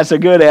a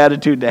good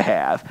attitude to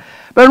have.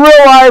 But in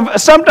real life,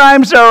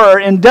 sometimes there are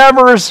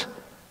endeavors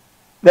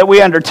that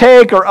we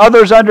undertake or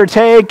others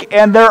undertake,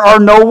 and there are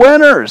no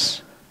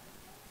winners.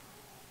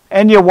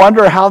 And you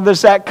wonder, how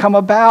does that come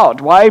about?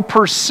 Why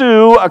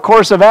pursue a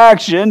course of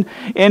action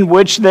in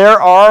which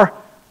there are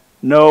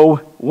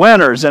no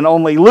winners and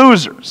only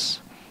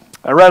losers?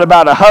 I read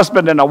about a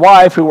husband and a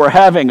wife who were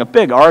having a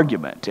big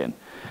argument, and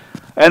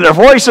their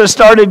voices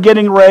started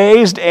getting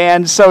raised,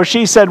 and so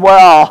she said,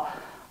 well,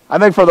 I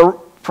think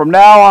from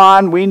now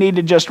on, we need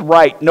to just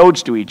write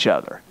notes to each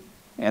other,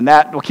 and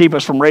that will keep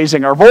us from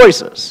raising our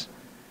voices.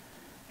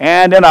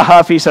 And in a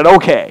huff, he said,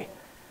 okay.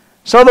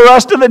 So the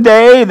rest of the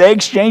day, they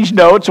exchanged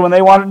notes when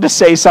they wanted to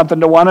say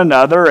something to one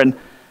another. And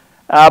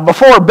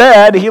before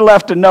bed, he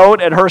left a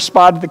note at her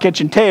spot at the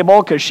kitchen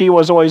table because she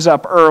was always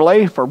up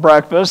early for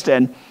breakfast.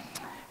 And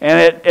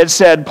it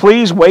said,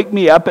 please wake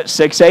me up at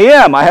 6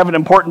 a.m. I have an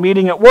important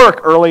meeting at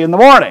work early in the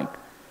morning.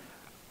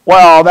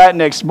 Well, that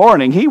next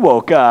morning, he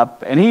woke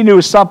up and he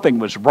knew something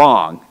was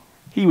wrong.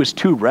 He was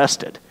too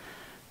rested.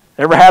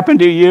 Ever happened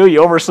to you?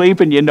 You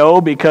oversleep and you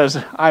know because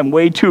I'm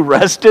way too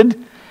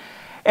rested.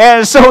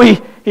 And so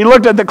he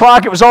looked at the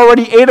clock. It was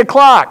already 8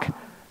 o'clock.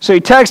 So he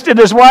texted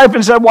his wife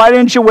and said, why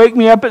didn't you wake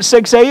me up at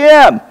 6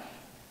 a.m.?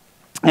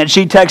 And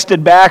she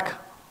texted back,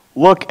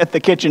 look at the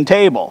kitchen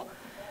table.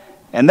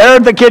 And there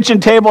at the kitchen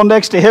table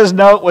next to his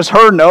note was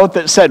her note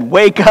that said,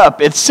 wake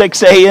up, it's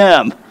 6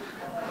 a.m.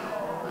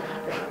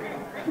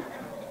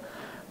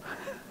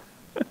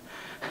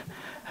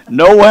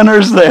 No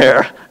winners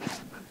there.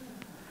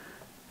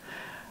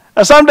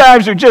 Now,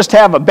 sometimes we just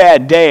have a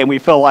bad day and we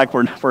feel like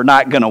we're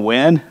not going to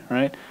win,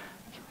 right?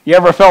 You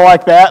ever feel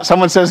like that?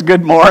 Someone says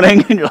good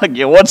morning and you're like,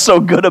 yeah, what's so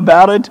good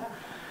about it?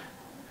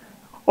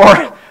 Or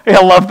I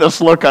love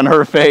this look on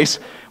her face.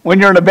 When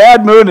you're in a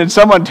bad mood and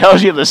someone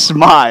tells you to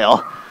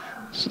smile,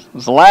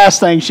 it's the last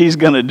thing she's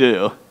going to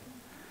do.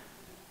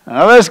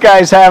 Now, this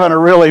guy's having a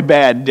really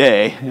bad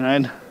day,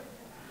 right?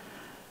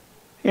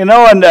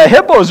 And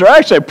hippos are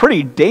actually a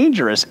pretty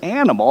dangerous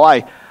animal.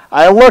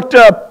 I looked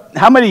up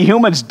how many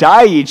humans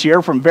die each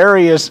year from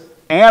various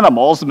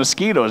animals. The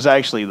mosquito is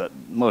actually the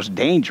most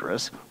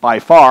dangerous by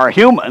far.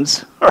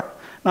 Humans are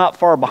not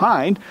far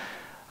behind.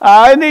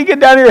 And you get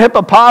down here,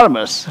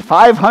 hippopotamus.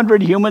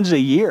 500 humans a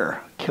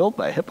year killed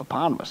by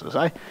hippopotamuses.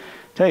 I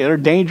tell you, they're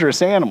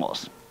dangerous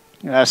animals.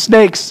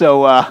 Snakes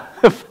so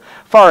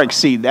far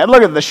exceed that.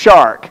 Look at the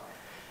shark.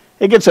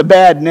 It gets a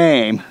bad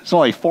name. It's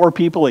only 4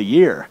 people a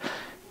year.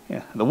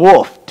 Yeah, the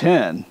wolf,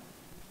 10.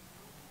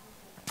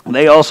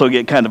 They also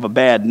get kind of a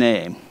bad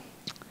name.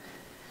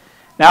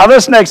 Now,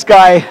 this next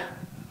guy is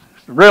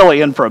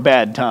really in for a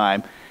bad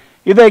time.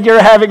 You think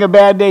you're having a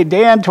bad day?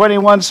 Dan,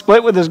 21,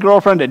 split with his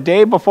girlfriend a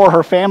day before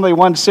her family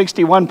won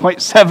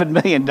 $61.7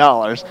 million.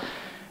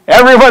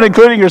 Everyone,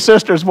 including your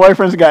sister's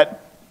boyfriend's got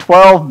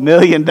 $12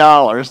 million.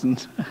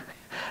 And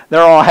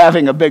they're all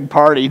having a big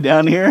party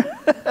down here.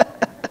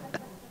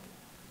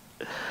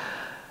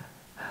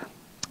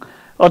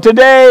 Well,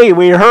 today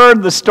we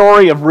heard the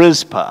story of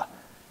Rizpah.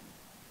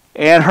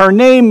 And her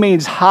name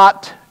means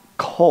hot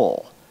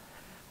coal,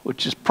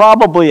 which is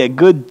probably a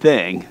good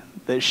thing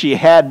that she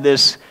had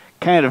this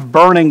kind of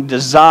burning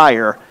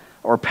desire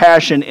or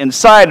passion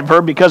inside of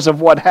her because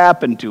of what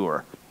happened to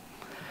her.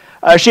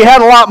 She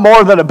had a lot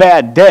more than a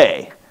bad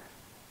day.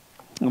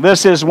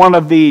 This is one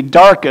of the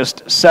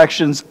darkest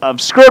sections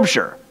of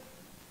Scripture.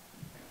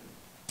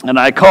 And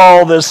I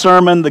call this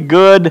sermon The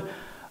Good,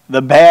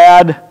 the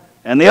bad,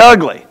 and the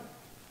ugly.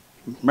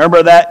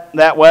 Remember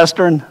that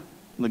Western?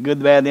 The good,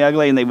 the bad, and the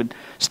ugly? And they would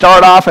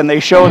start off and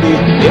they show the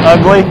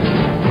ugly.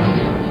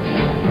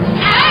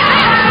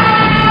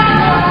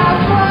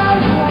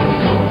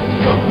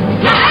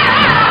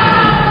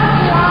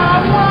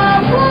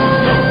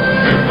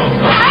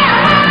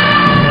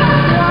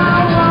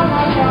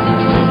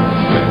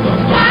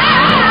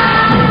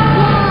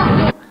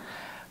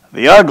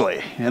 The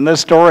ugly in this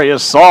story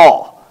is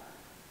Saul.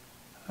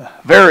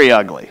 Very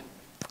ugly.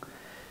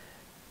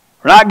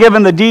 We're not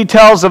given the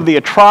details of the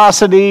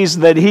atrocities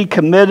that he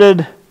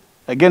committed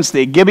against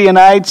the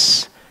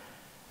Gibeonites,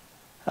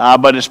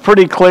 but it's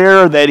pretty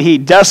clear that he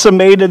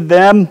decimated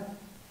them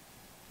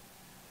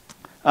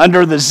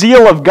under the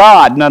zeal of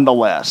God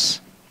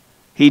nonetheless.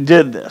 He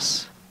did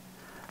this.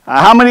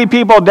 How many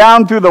people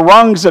down through the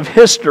rungs of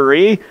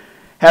history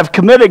have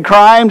committed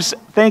crimes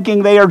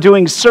thinking they are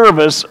doing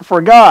service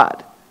for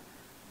God?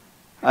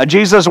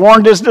 Jesus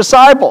warned his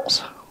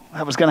disciples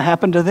that was going to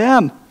happen to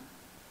them.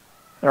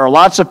 There are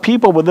lots of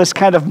people with this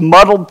kind of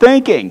muddled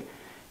thinking.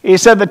 He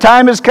said the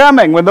time is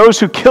coming when those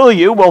who kill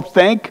you will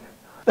think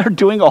they're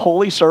doing a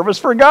holy service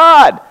for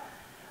God.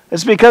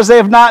 It's because they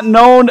have not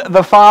known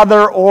the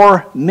Father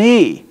or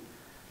me.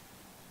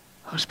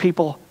 Those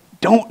people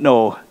don't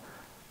know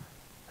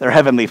their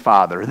Heavenly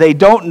Father. They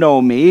don't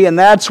know me, and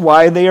that's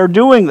why they are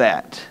doing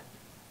that.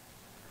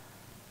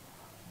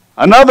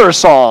 Another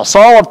Saul,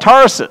 Saul of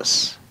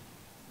Tarsus.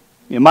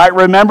 You might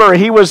remember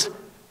he was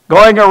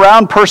going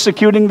around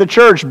persecuting the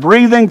church,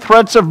 breathing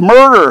threats of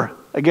murder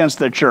against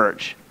the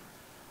church.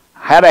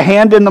 Had a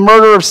hand in the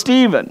murder of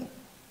Stephen.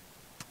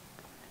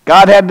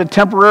 God had to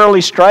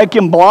temporarily strike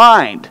him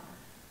blind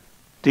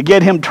to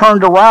get him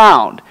turned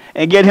around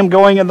and get him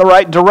going in the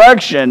right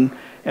direction,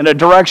 in a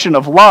direction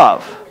of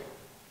love.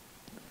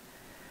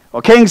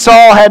 Well, King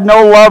Saul had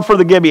no love for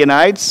the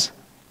Gibeonites,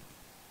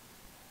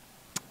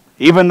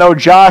 even though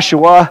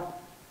Joshua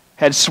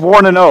had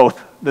sworn an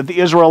oath that the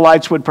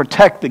Israelites would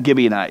protect the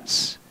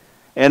Gibeonites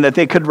and that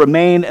they could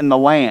remain in the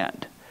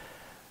land.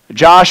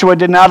 Joshua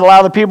did not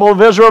allow the people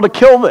of Israel to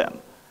kill them.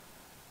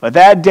 But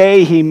that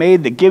day he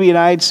made the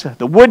Gibeonites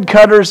the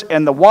woodcutters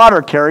and the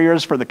water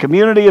carriers for the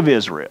community of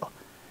Israel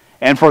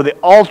and for the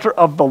altar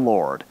of the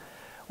Lord,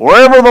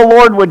 wherever the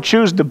Lord would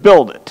choose to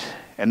build it.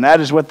 And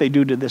that is what they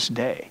do to this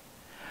day.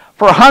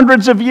 For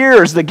hundreds of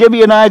years, the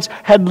Gibeonites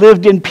had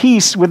lived in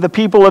peace with the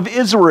people of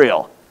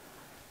Israel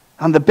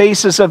on the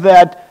basis of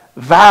that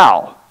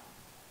vow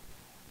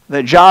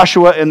that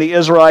Joshua and the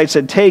Israelites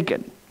had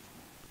taken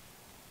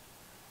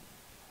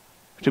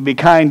to be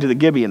kind to the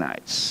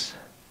Gibeonites.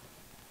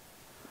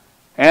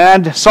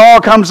 And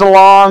Saul comes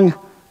along,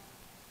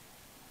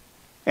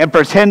 and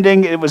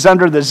pretending it was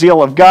under the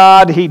zeal of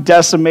God, he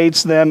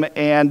decimates them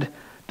and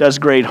does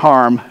great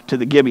harm to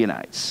the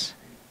Gibeonites.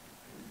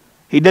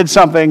 He did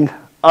something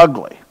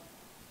ugly.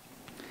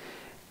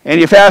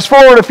 And you fast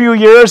forward a few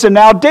years, and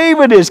now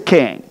David is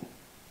king.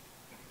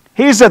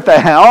 He's at the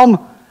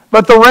helm,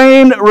 but the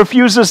rain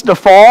refuses to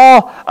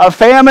fall. A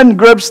famine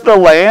grips the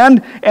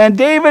land, and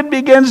David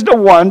begins to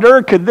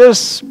wonder, could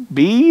this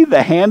be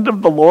the hand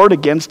of the Lord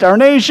against our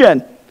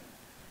nation?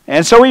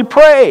 And so he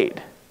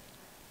prayed,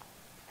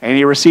 and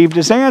he received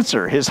his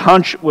answer. His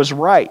hunch was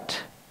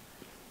right.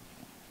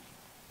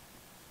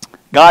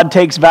 God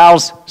takes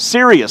vows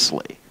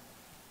seriously.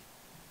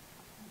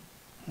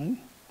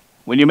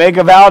 When you make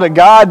a vow to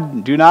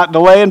God, do not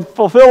delay in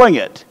fulfilling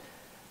it.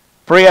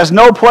 For he has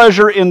no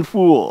pleasure in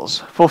fools.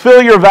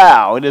 Fulfill your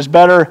vow. It is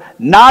better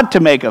not to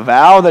make a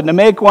vow than to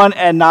make one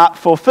and not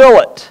fulfill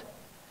it.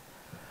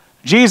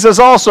 Jesus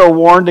also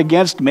warned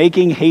against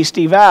making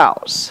hasty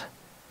vows.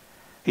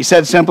 He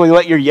said simply,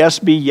 let your yes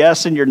be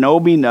yes and your no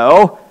be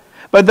no.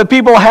 But the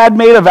people had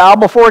made a vow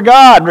before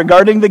God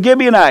regarding the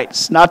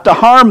Gibeonites, not to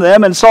harm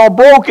them, and Saul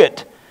broke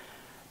it,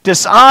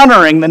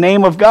 dishonoring the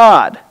name of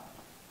God.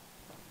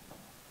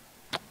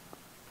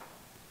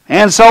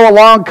 And so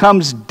along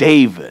comes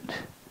David,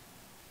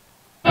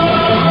 the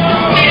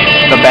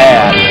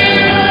bad.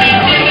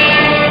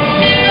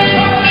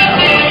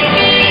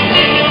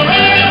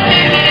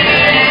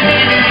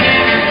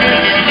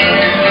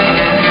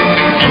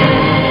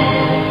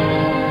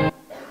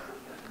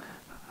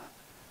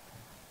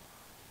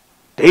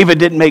 David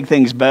didn't make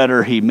things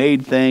better, he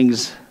made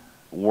things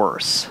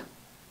worse.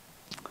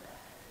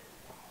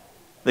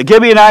 The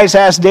Gibeonites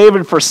asked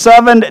David for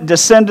 7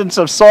 descendants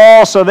of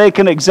Saul so they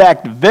can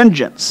exact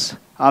vengeance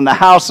on the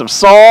house of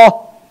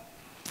Saul.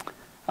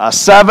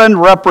 7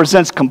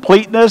 represents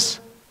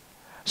completeness,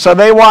 so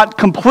they want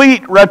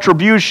complete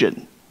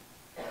retribution,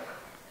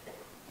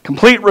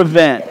 complete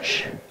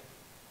revenge.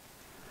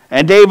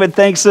 And David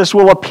thinks this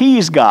will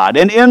appease God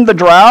and end the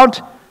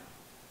drought,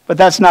 but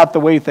that's not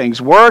the way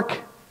things work.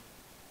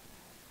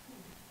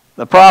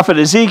 The prophet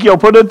Ezekiel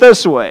put it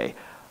this way: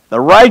 the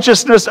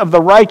righteousness of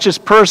the righteous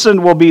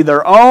person will be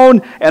their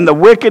own, and the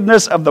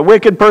wickedness of the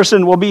wicked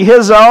person will be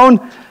his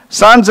own.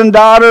 Sons and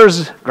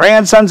daughters,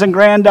 grandsons and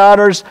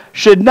granddaughters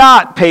should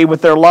not pay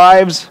with their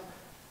lives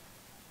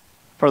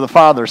for the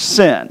father's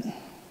sin.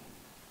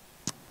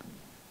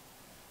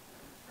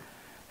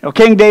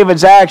 King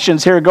David's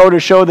actions here go to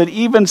show that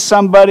even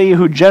somebody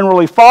who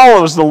generally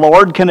follows the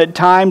Lord can at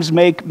times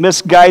make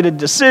misguided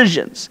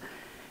decisions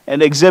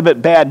and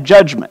exhibit bad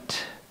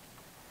judgment.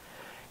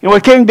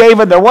 With King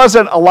David, there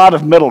wasn't a lot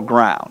of middle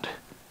ground.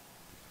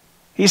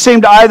 He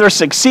seemed to either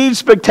succeed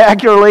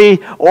spectacularly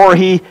or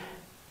he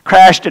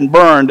crashed and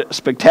burned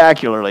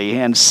spectacularly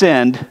and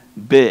sinned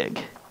big.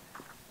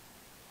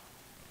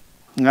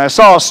 And I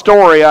saw a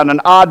story on an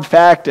odd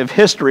fact of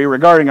history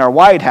regarding our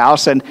White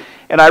House, and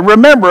I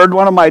remembered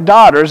one of my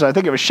daughters, I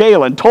think it was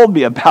Shaylin, told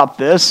me about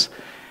this.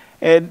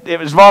 It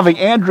was involving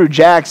Andrew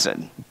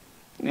Jackson.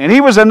 And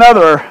he was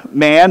another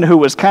man who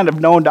was kind of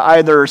known to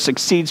either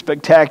succeed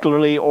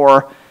spectacularly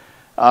or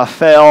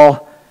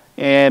fail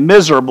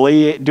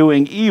miserably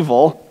doing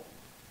evil.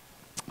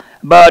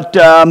 But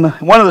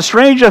one of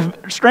the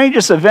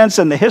strangest events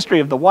in the history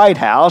of the White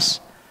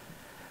House,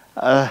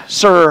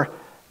 Sir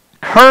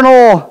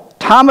Colonel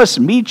Thomas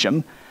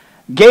Meacham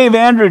gave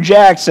Andrew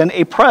Jackson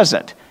a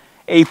present,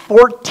 a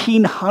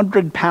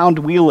 1,400-pound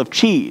wheel of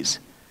cheese,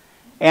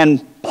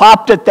 and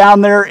plopped it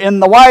down there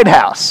in the White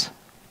House.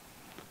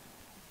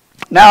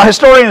 Now,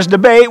 historians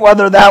debate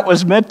whether that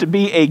was meant to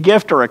be a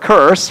gift or a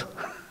curse.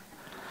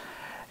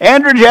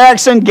 Andrew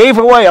Jackson gave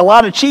away a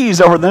lot of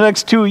cheese over the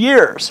next 2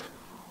 years.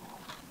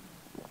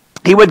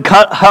 He would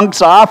cut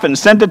hunks off and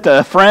send it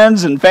to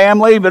friends and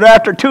family, but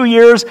after 2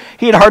 years,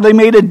 he had hardly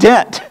made a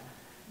dent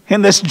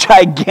in this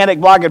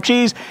gigantic block of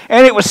cheese,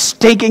 and it was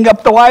stinking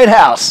up the White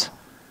House.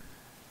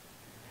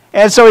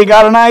 And so he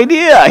got an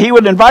idea. He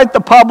would invite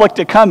the public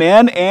to come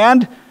in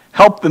and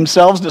help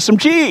themselves to some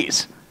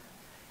cheese.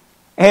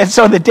 And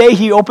so the day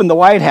he opened the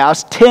White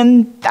House,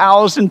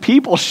 10,000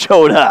 people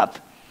showed up.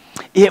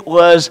 It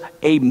was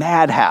a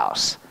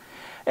madhouse.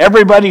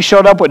 Everybody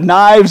showed up with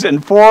knives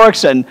and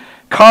forks and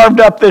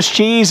carved up this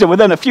cheese, and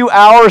within a few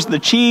hours the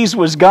cheese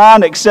was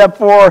gone, except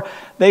for,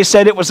 they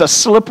said it was a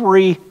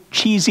slippery,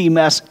 cheesy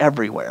mess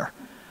everywhere.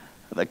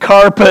 The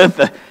carpet,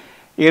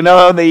 the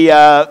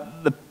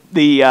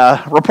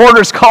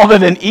reporters called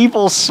it an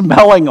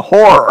evil-smelling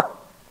horror.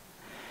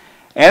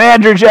 And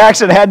Andrew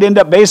Jackson had to end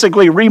up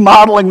basically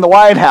remodeling the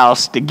White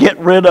House to get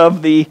rid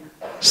of the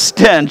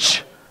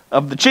stench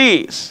of the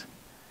cheese.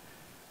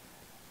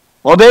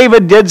 Well,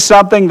 David did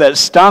something that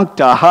stunk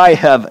to high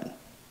heaven.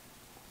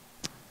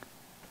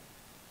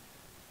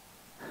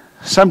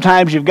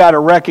 Sometimes you've got to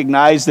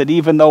recognize that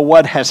even though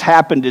what has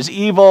happened is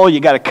evil,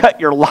 you've got to cut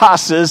your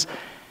losses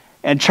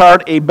and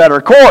chart a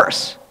better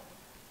course.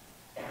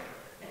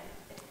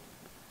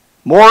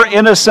 More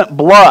innocent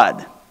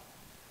blood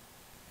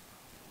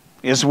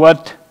is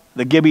what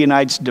the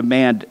Gibeonites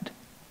demanded.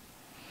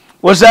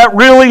 Was that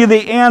really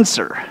the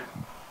answer?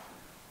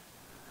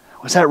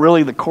 Was that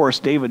really the course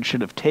David should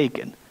have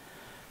taken?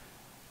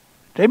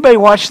 Did anybody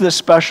watch this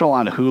special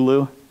on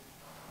Hulu?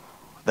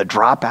 The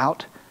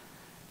Dropout?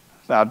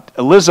 About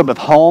Elizabeth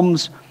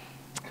Holmes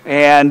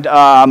and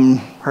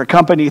her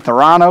company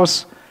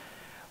Theranos.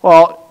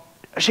 Well,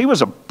 she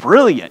was a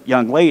brilliant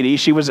young lady.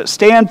 She was at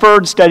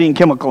Stanford studying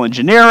chemical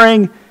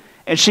engineering,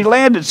 and she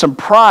landed some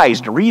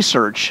prized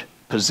research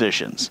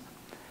positions.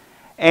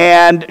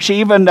 And she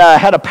even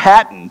had a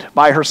patent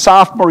by her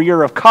sophomore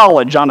year of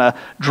college on a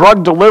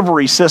drug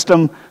delivery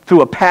system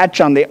through a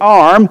patch on the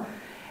arm.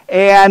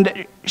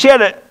 And she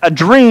had a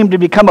dream to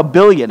become a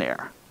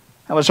billionaire.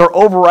 That was her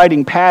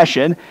overriding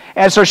passion.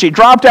 And so she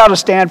dropped out of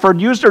Stanford,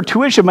 used her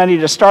tuition money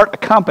to start a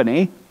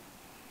company,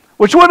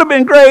 which would have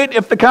been great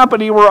if the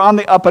company were on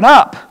the up and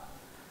up.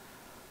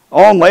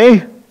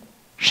 Only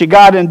she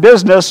got in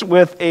business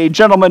with a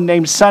gentleman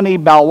named Sunny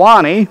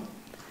Balwani,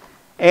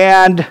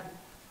 and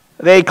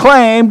they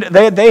claimed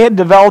they had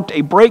developed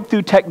a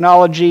breakthrough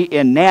technology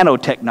in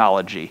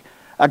nanotechnology,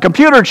 a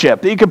computer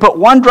chip that you could put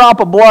one drop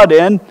of blood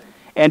in,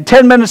 and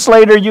 10 minutes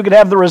later you could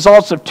have the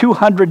results of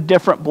 200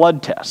 different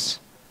blood tests.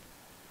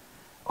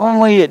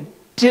 Only it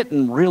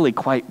didn't really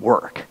quite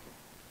work.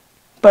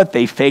 But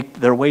they faked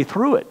their way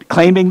through it,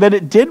 claiming that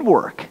it did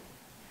work.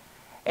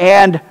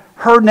 And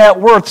her net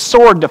worth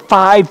soared to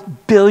 $5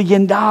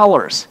 billion.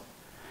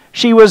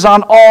 She was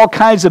on all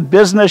kinds of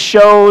business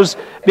shows,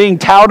 being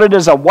touted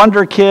as a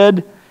wonder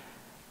kid.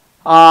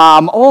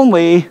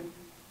 Only it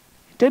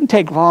didn't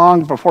take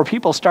long before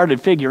people started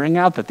figuring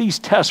out that these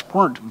tests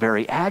weren't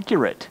very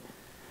accurate.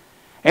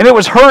 And it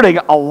was hurting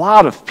a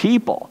lot of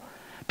people.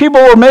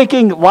 People were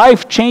making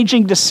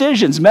life-changing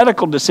decisions,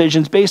 medical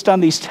decisions, based on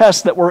these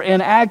tests that were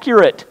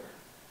inaccurate.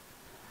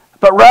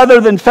 But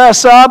rather than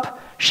fess up,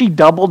 she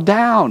doubled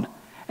down,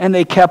 and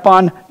they kept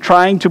on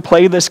trying to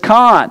play this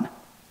con.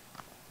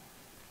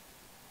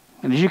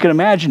 And as you can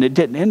imagine, it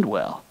didn't end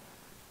well.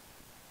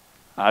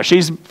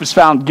 She was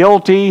found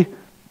guilty,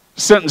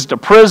 sentenced to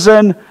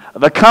prison.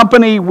 The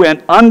company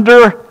went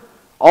under.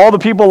 All the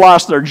people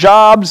lost their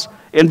jobs.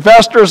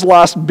 Investors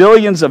lost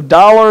billions of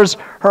dollars.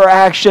 Her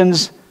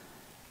actions,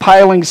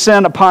 piling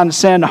sin upon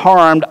sin,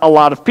 harmed a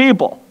lot of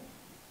people.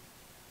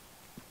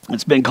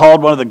 It's been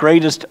called one of the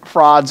greatest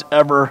frauds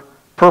ever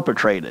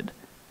perpetrated.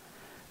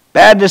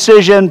 Bad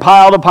decision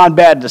piled upon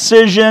bad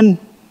decision,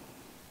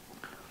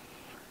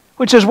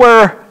 which is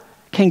where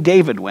King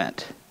David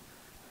went.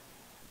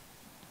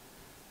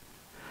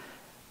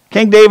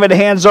 King David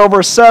hands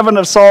over 7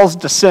 of Saul's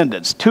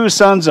descendants, 2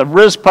 sons of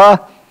Rizpah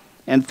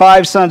and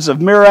 5 sons of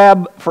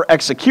Merab for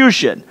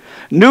execution.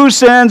 New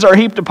sins are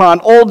heaped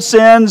upon old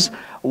sins.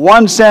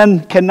 One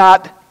sin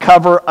cannot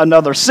cover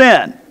another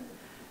sin.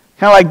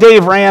 Kind of like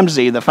Dave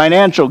Ramsey, the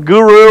financial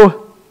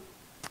guru.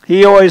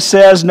 He always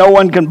says no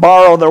one can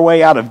borrow their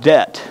way out of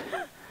debt.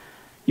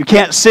 You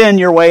can't sin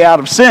your way out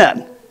of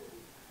sin.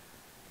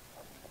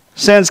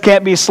 Sins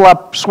can't be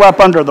swept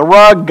under the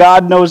rug.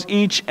 God knows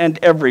each and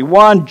every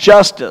one.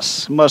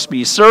 Justice must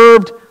be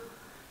served,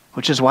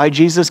 which is why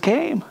Jesus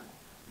came.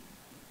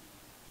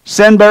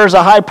 Sin bears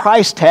a high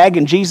price tag,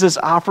 and Jesus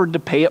offered to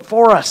pay it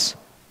for us.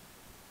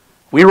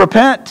 We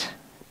repent,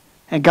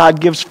 and God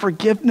gives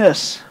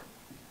forgiveness.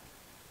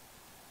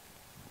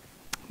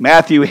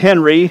 Matthew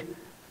Henry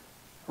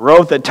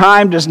wrote that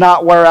time does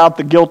not wear out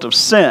the guilt of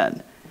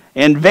sin.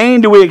 In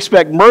vain do we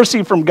expect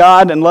mercy from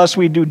God unless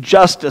we do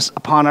justice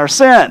upon our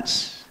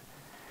sins.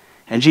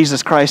 And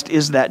Jesus Christ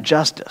is that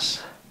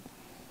justice.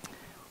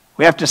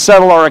 We have to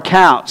settle our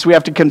accounts. We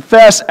have to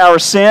confess our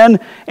sin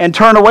and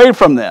turn away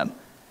from them.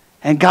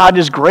 And God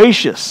is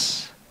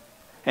gracious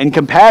and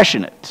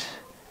compassionate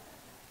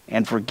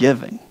and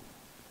forgiving.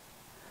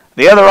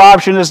 The other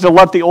option is to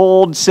let the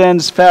old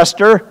sins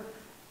fester,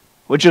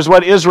 which is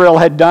what Israel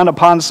had done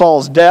upon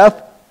Saul's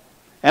death.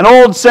 And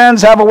old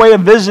sins have a way of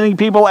visiting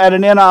people at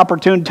an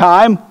inopportune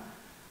time.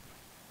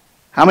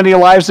 How many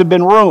lives have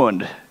been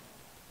ruined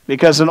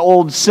because an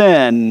old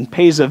sin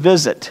pays a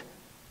visit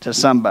to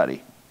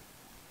somebody?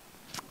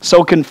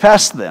 So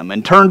confess them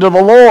and turn to the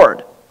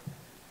Lord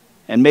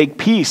and make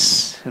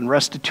peace and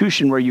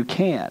restitution where you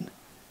can.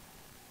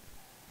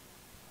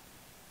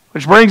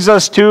 Which brings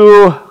us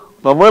to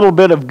the little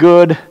bit of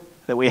good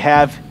that we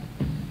have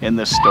in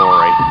this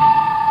story.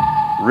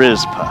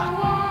 Rizpah.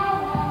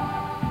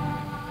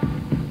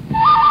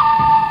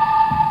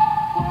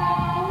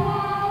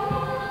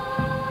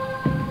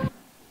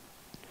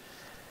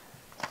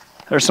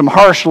 There's some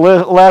harsh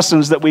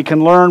lessons that we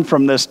can learn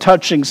from this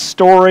touching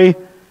story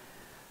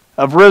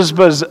of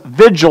Rizpah's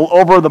vigil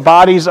over the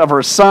bodies of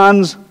her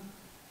sons.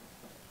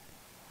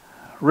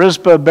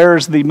 Rizpah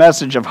bears the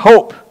message of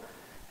hope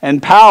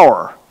and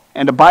power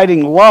and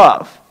abiding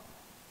love.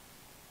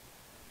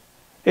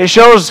 It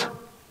shows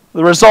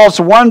the results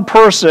one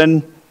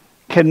person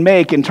can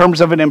make in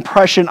terms of an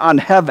impression on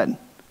heaven.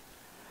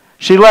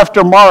 She left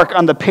her mark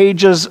on the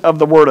pages of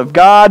the Word of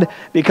God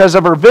because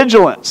of her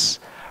vigilance,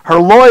 her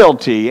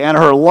loyalty, and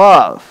her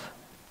love.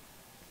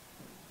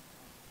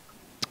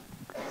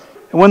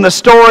 And when the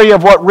story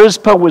of what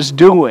Rizpah was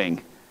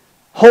doing,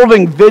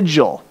 holding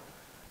vigil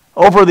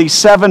over these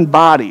 7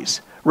 bodies,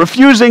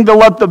 refusing to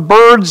let the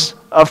birds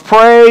of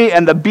prey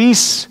and the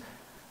beasts,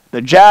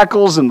 the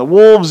jackals and the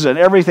wolves and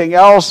everything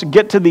else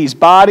get to these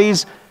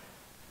bodies,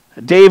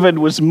 David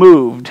was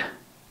moved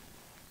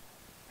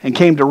and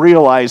came to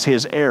realize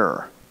his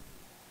error.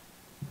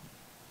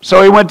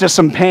 So he went to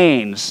some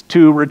pains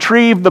to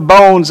retrieve the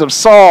bones of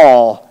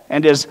Saul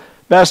and his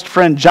best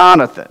friend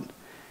Jonathan,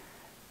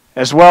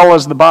 as well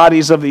as the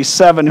bodies of these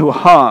 7 who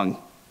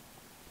hung,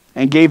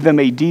 and gave them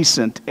a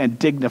decent and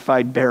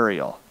dignified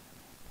burial.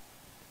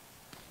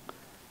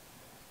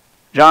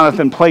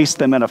 Jonathan placed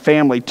them in a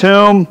family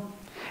tomb,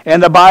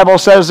 and the Bible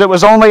says it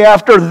was only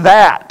after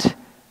that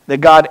that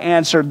God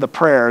answered the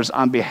prayers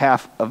on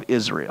behalf of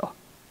Israel.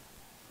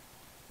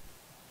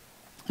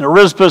 Now,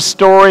 Rizpah's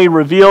story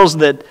reveals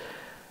that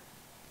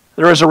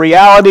there is a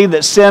reality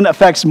that sin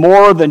affects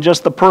more than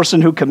just the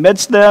person who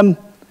commits them.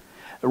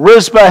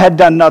 Rizpah had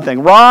done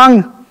nothing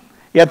wrong,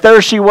 yet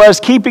there she was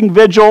keeping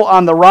vigil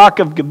on the rock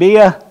of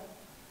Gibeah,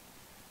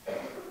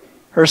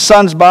 her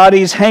sons'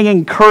 bodies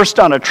hanging cursed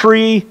on a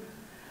tree,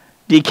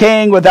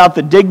 decaying without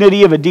the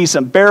dignity of a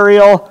decent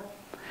burial.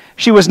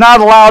 She was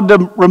not allowed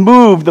to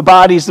remove the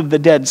bodies of the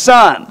dead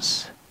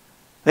sons.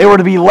 They were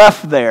to be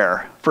left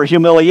there for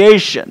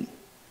humiliation,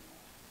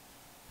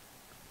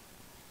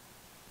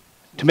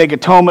 to make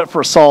atonement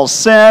for Saul's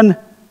sin.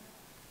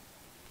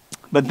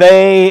 But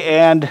they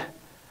and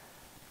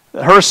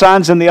her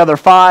sons and the other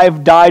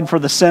 5 died for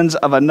the sins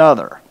of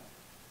another.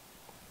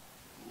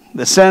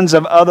 The sins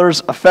of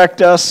others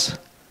affect us.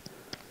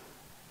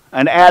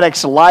 An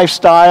addict's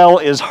lifestyle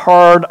is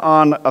hard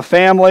on a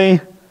family.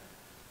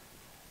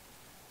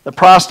 The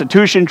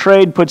prostitution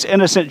trade puts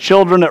innocent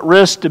children at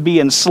risk to be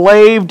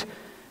enslaved,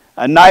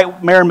 a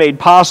nightmare made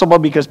possible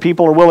because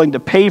people are willing to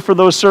pay for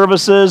those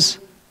services.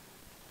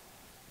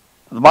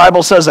 The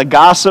Bible says a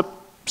gossip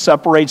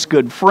separates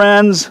good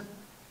friends.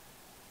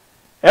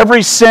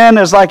 Every sin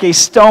is like a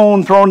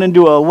stone thrown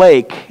into a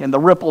lake, and the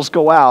ripples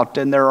go out,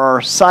 and there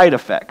are side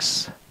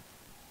effects.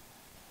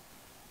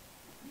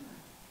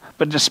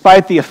 But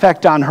despite the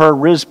effect on her,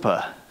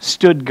 Rizpah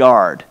stood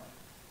guard.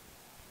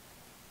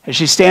 And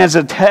she stands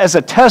as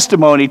a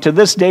testimony to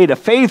this day to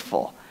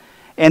faithful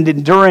and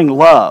enduring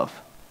love.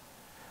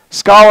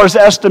 Scholars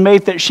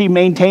estimate that she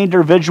maintained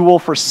her vigil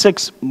for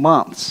 6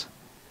 months.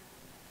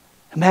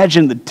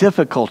 Imagine the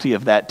difficulty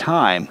of that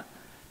time.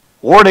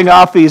 Warding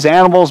off these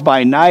animals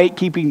by night,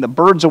 keeping the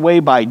birds away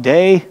by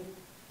day.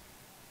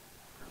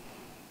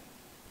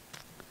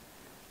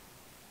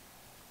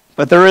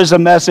 But there is a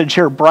message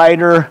here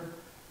brighter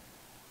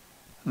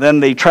than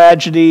the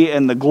tragedy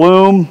and the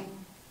gloom.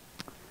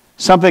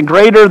 Something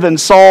greater than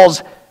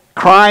Saul's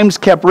crimes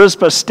kept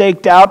Rizpah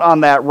staked out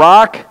on that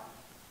rock.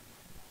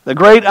 The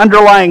great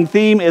underlying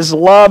theme is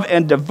love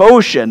and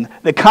devotion,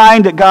 the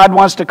kind that God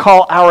wants to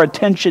call our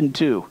attention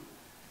to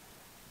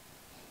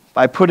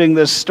by putting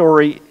this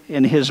story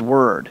in His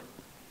Word.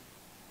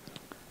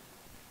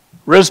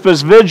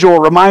 Rizpah's vigil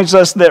reminds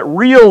us that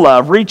real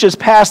love reaches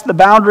past the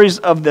boundaries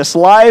of this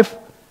life.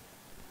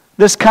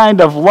 This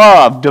kind of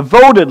love,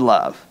 devoted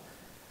love,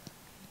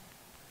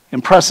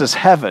 impresses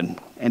heaven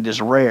and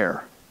is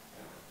rare.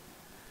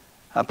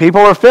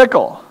 People are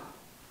fickle.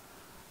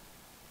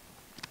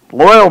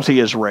 Loyalty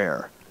is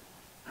rare.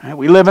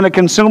 We live in a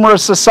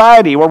consumerist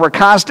society where we're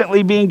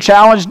constantly being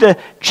challenged to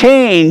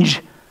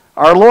change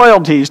our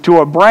loyalties to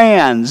our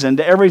brands and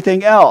to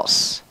everything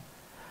else.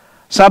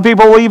 Some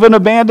people will even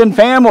abandon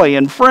family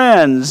and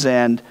friends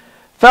and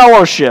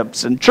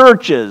fellowships and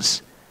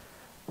churches.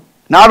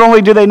 Not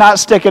only do they not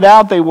stick it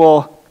out, they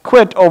will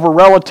quit over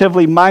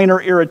relatively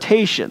minor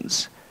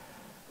irritations.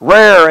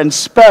 Rare and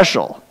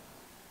special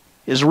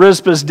is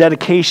Rizpah's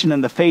dedication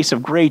in the face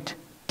of great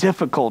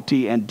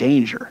difficulty and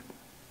danger.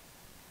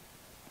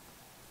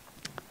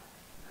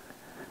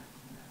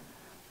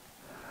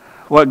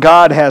 What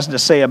God has to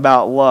say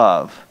about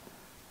love.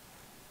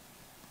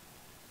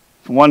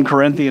 1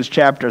 Corinthians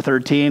chapter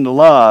 13,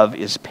 love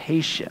is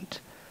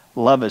patient.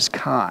 Love is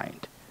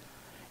kind.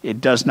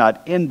 It does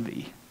not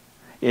envy.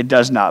 It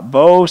does not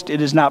boast.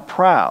 It is not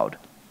proud.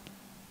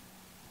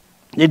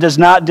 It does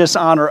not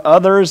dishonor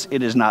others.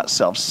 It is not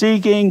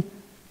self-seeking.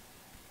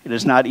 It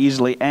is not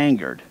easily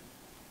angered.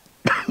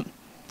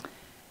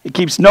 It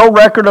keeps no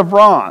record of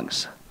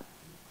wrongs.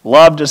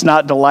 Love does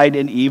not delight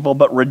in evil,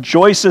 but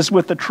rejoices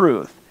with the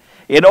truth.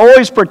 It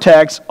always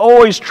protects,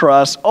 always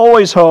trusts,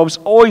 always hopes,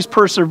 always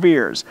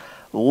perseveres.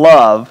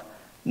 Love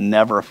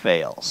never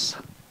fails.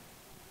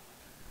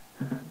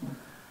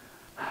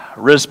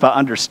 Rizpah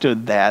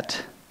understood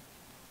that.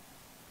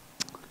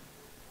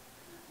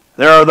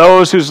 There are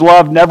those whose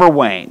love never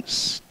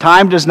wanes.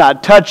 Time does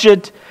not touch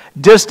it.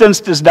 Distance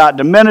does not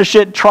diminish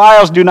it.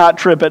 Trials do not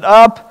trip it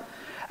up.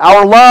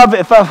 Our love,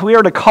 if we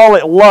are to call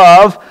it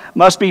love,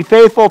 must be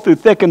faithful through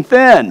thick and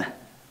thin,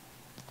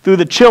 through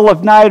the chill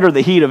of night or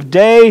the heat of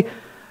day,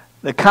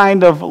 the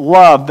kind of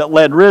love that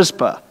led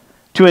Rizpah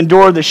to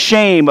endure the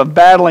shame of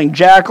battling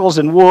jackals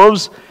and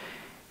wolves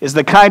is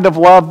the kind of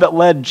love that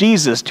led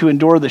Jesus to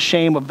endure the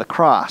shame of the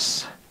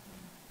cross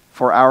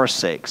for our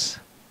sakes.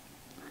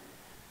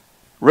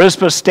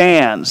 Rizpah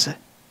stands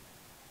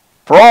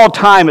for all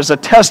time as a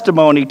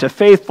testimony to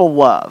faithful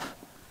love.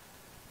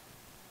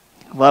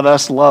 Let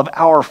us love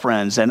our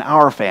friends and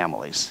our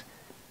families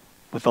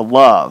with the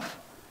love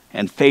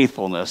and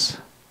faithfulness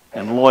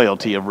and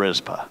loyalty of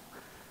Rizpah.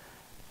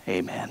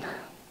 Amen.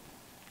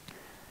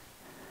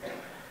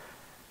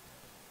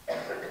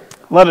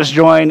 Let us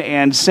join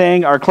and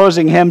sing our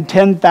closing hymn,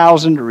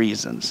 10,000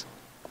 Reasons.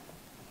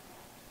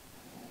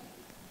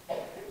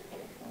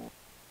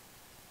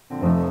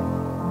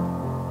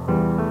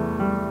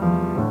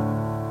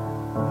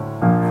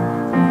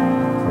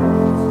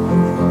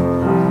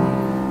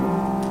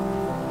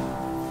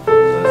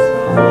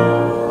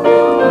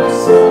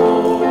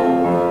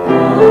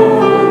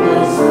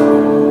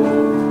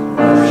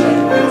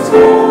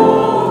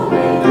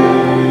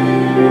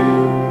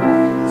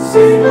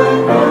 Sing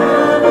like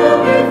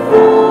never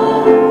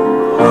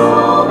before,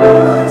 all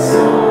my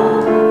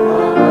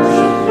soul.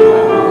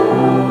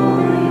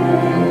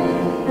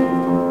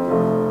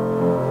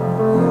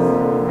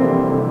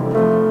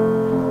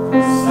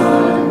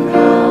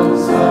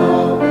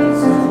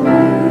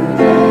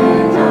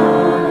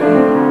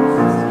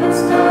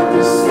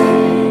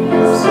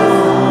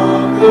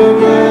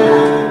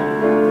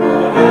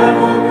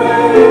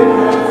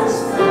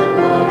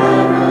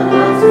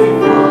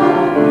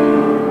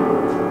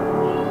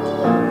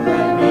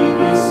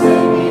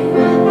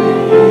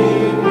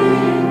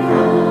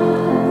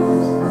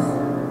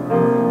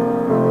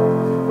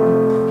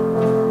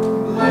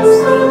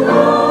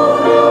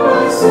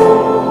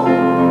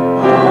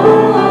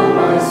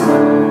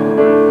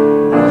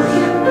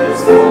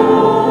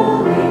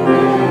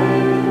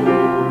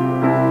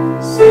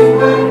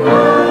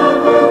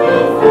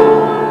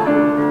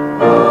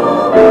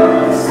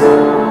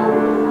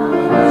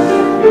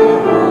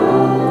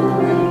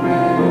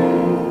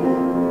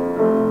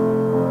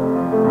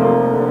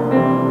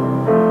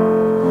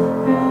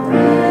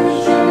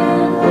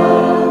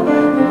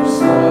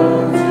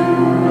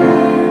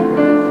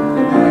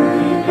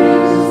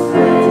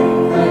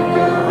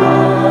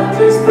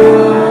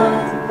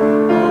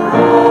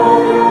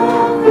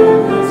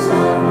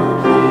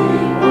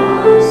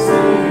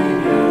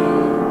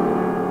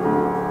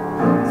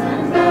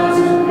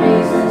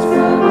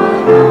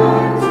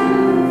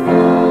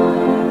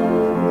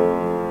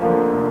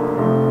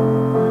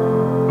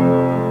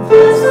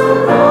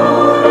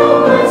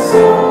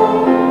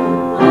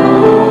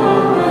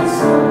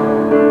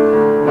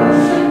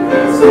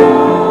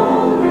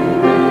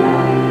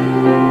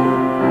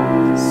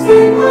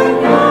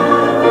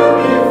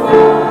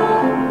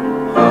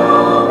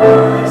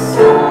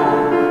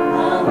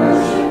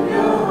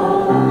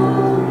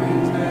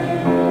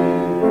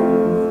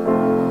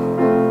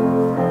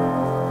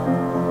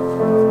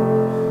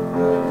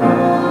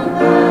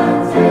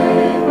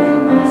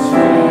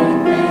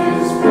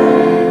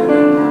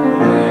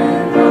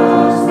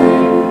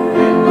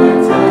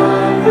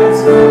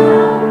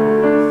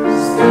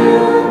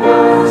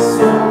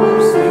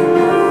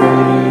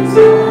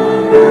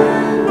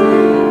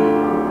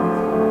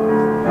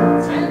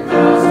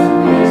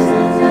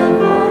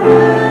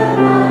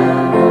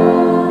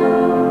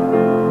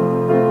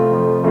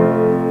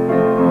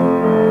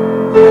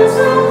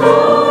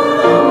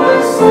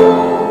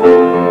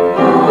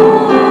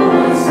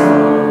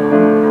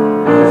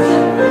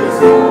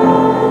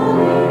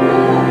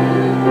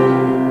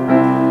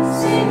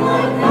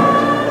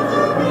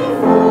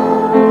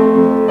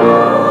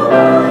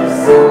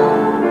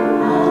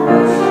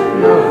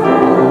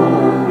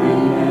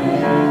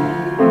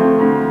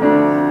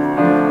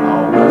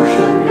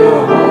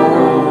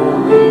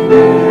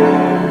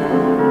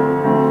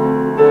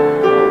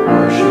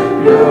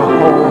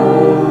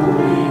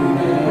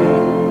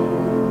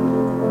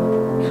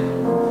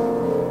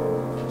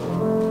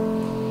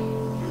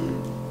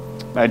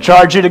 I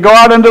charge you to go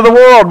out into the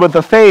world with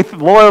the faith,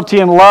 loyalty,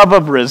 and love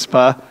of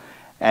Rizpah,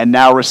 and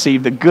now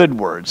receive the good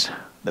words,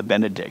 the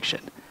benediction.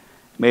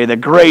 May the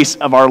grace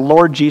of our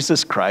Lord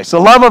Jesus Christ, the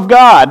love of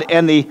God,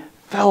 and the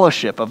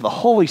fellowship of the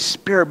Holy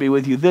Spirit be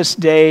with you this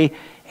day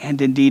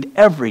and indeed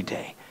every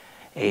day.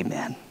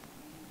 Amen.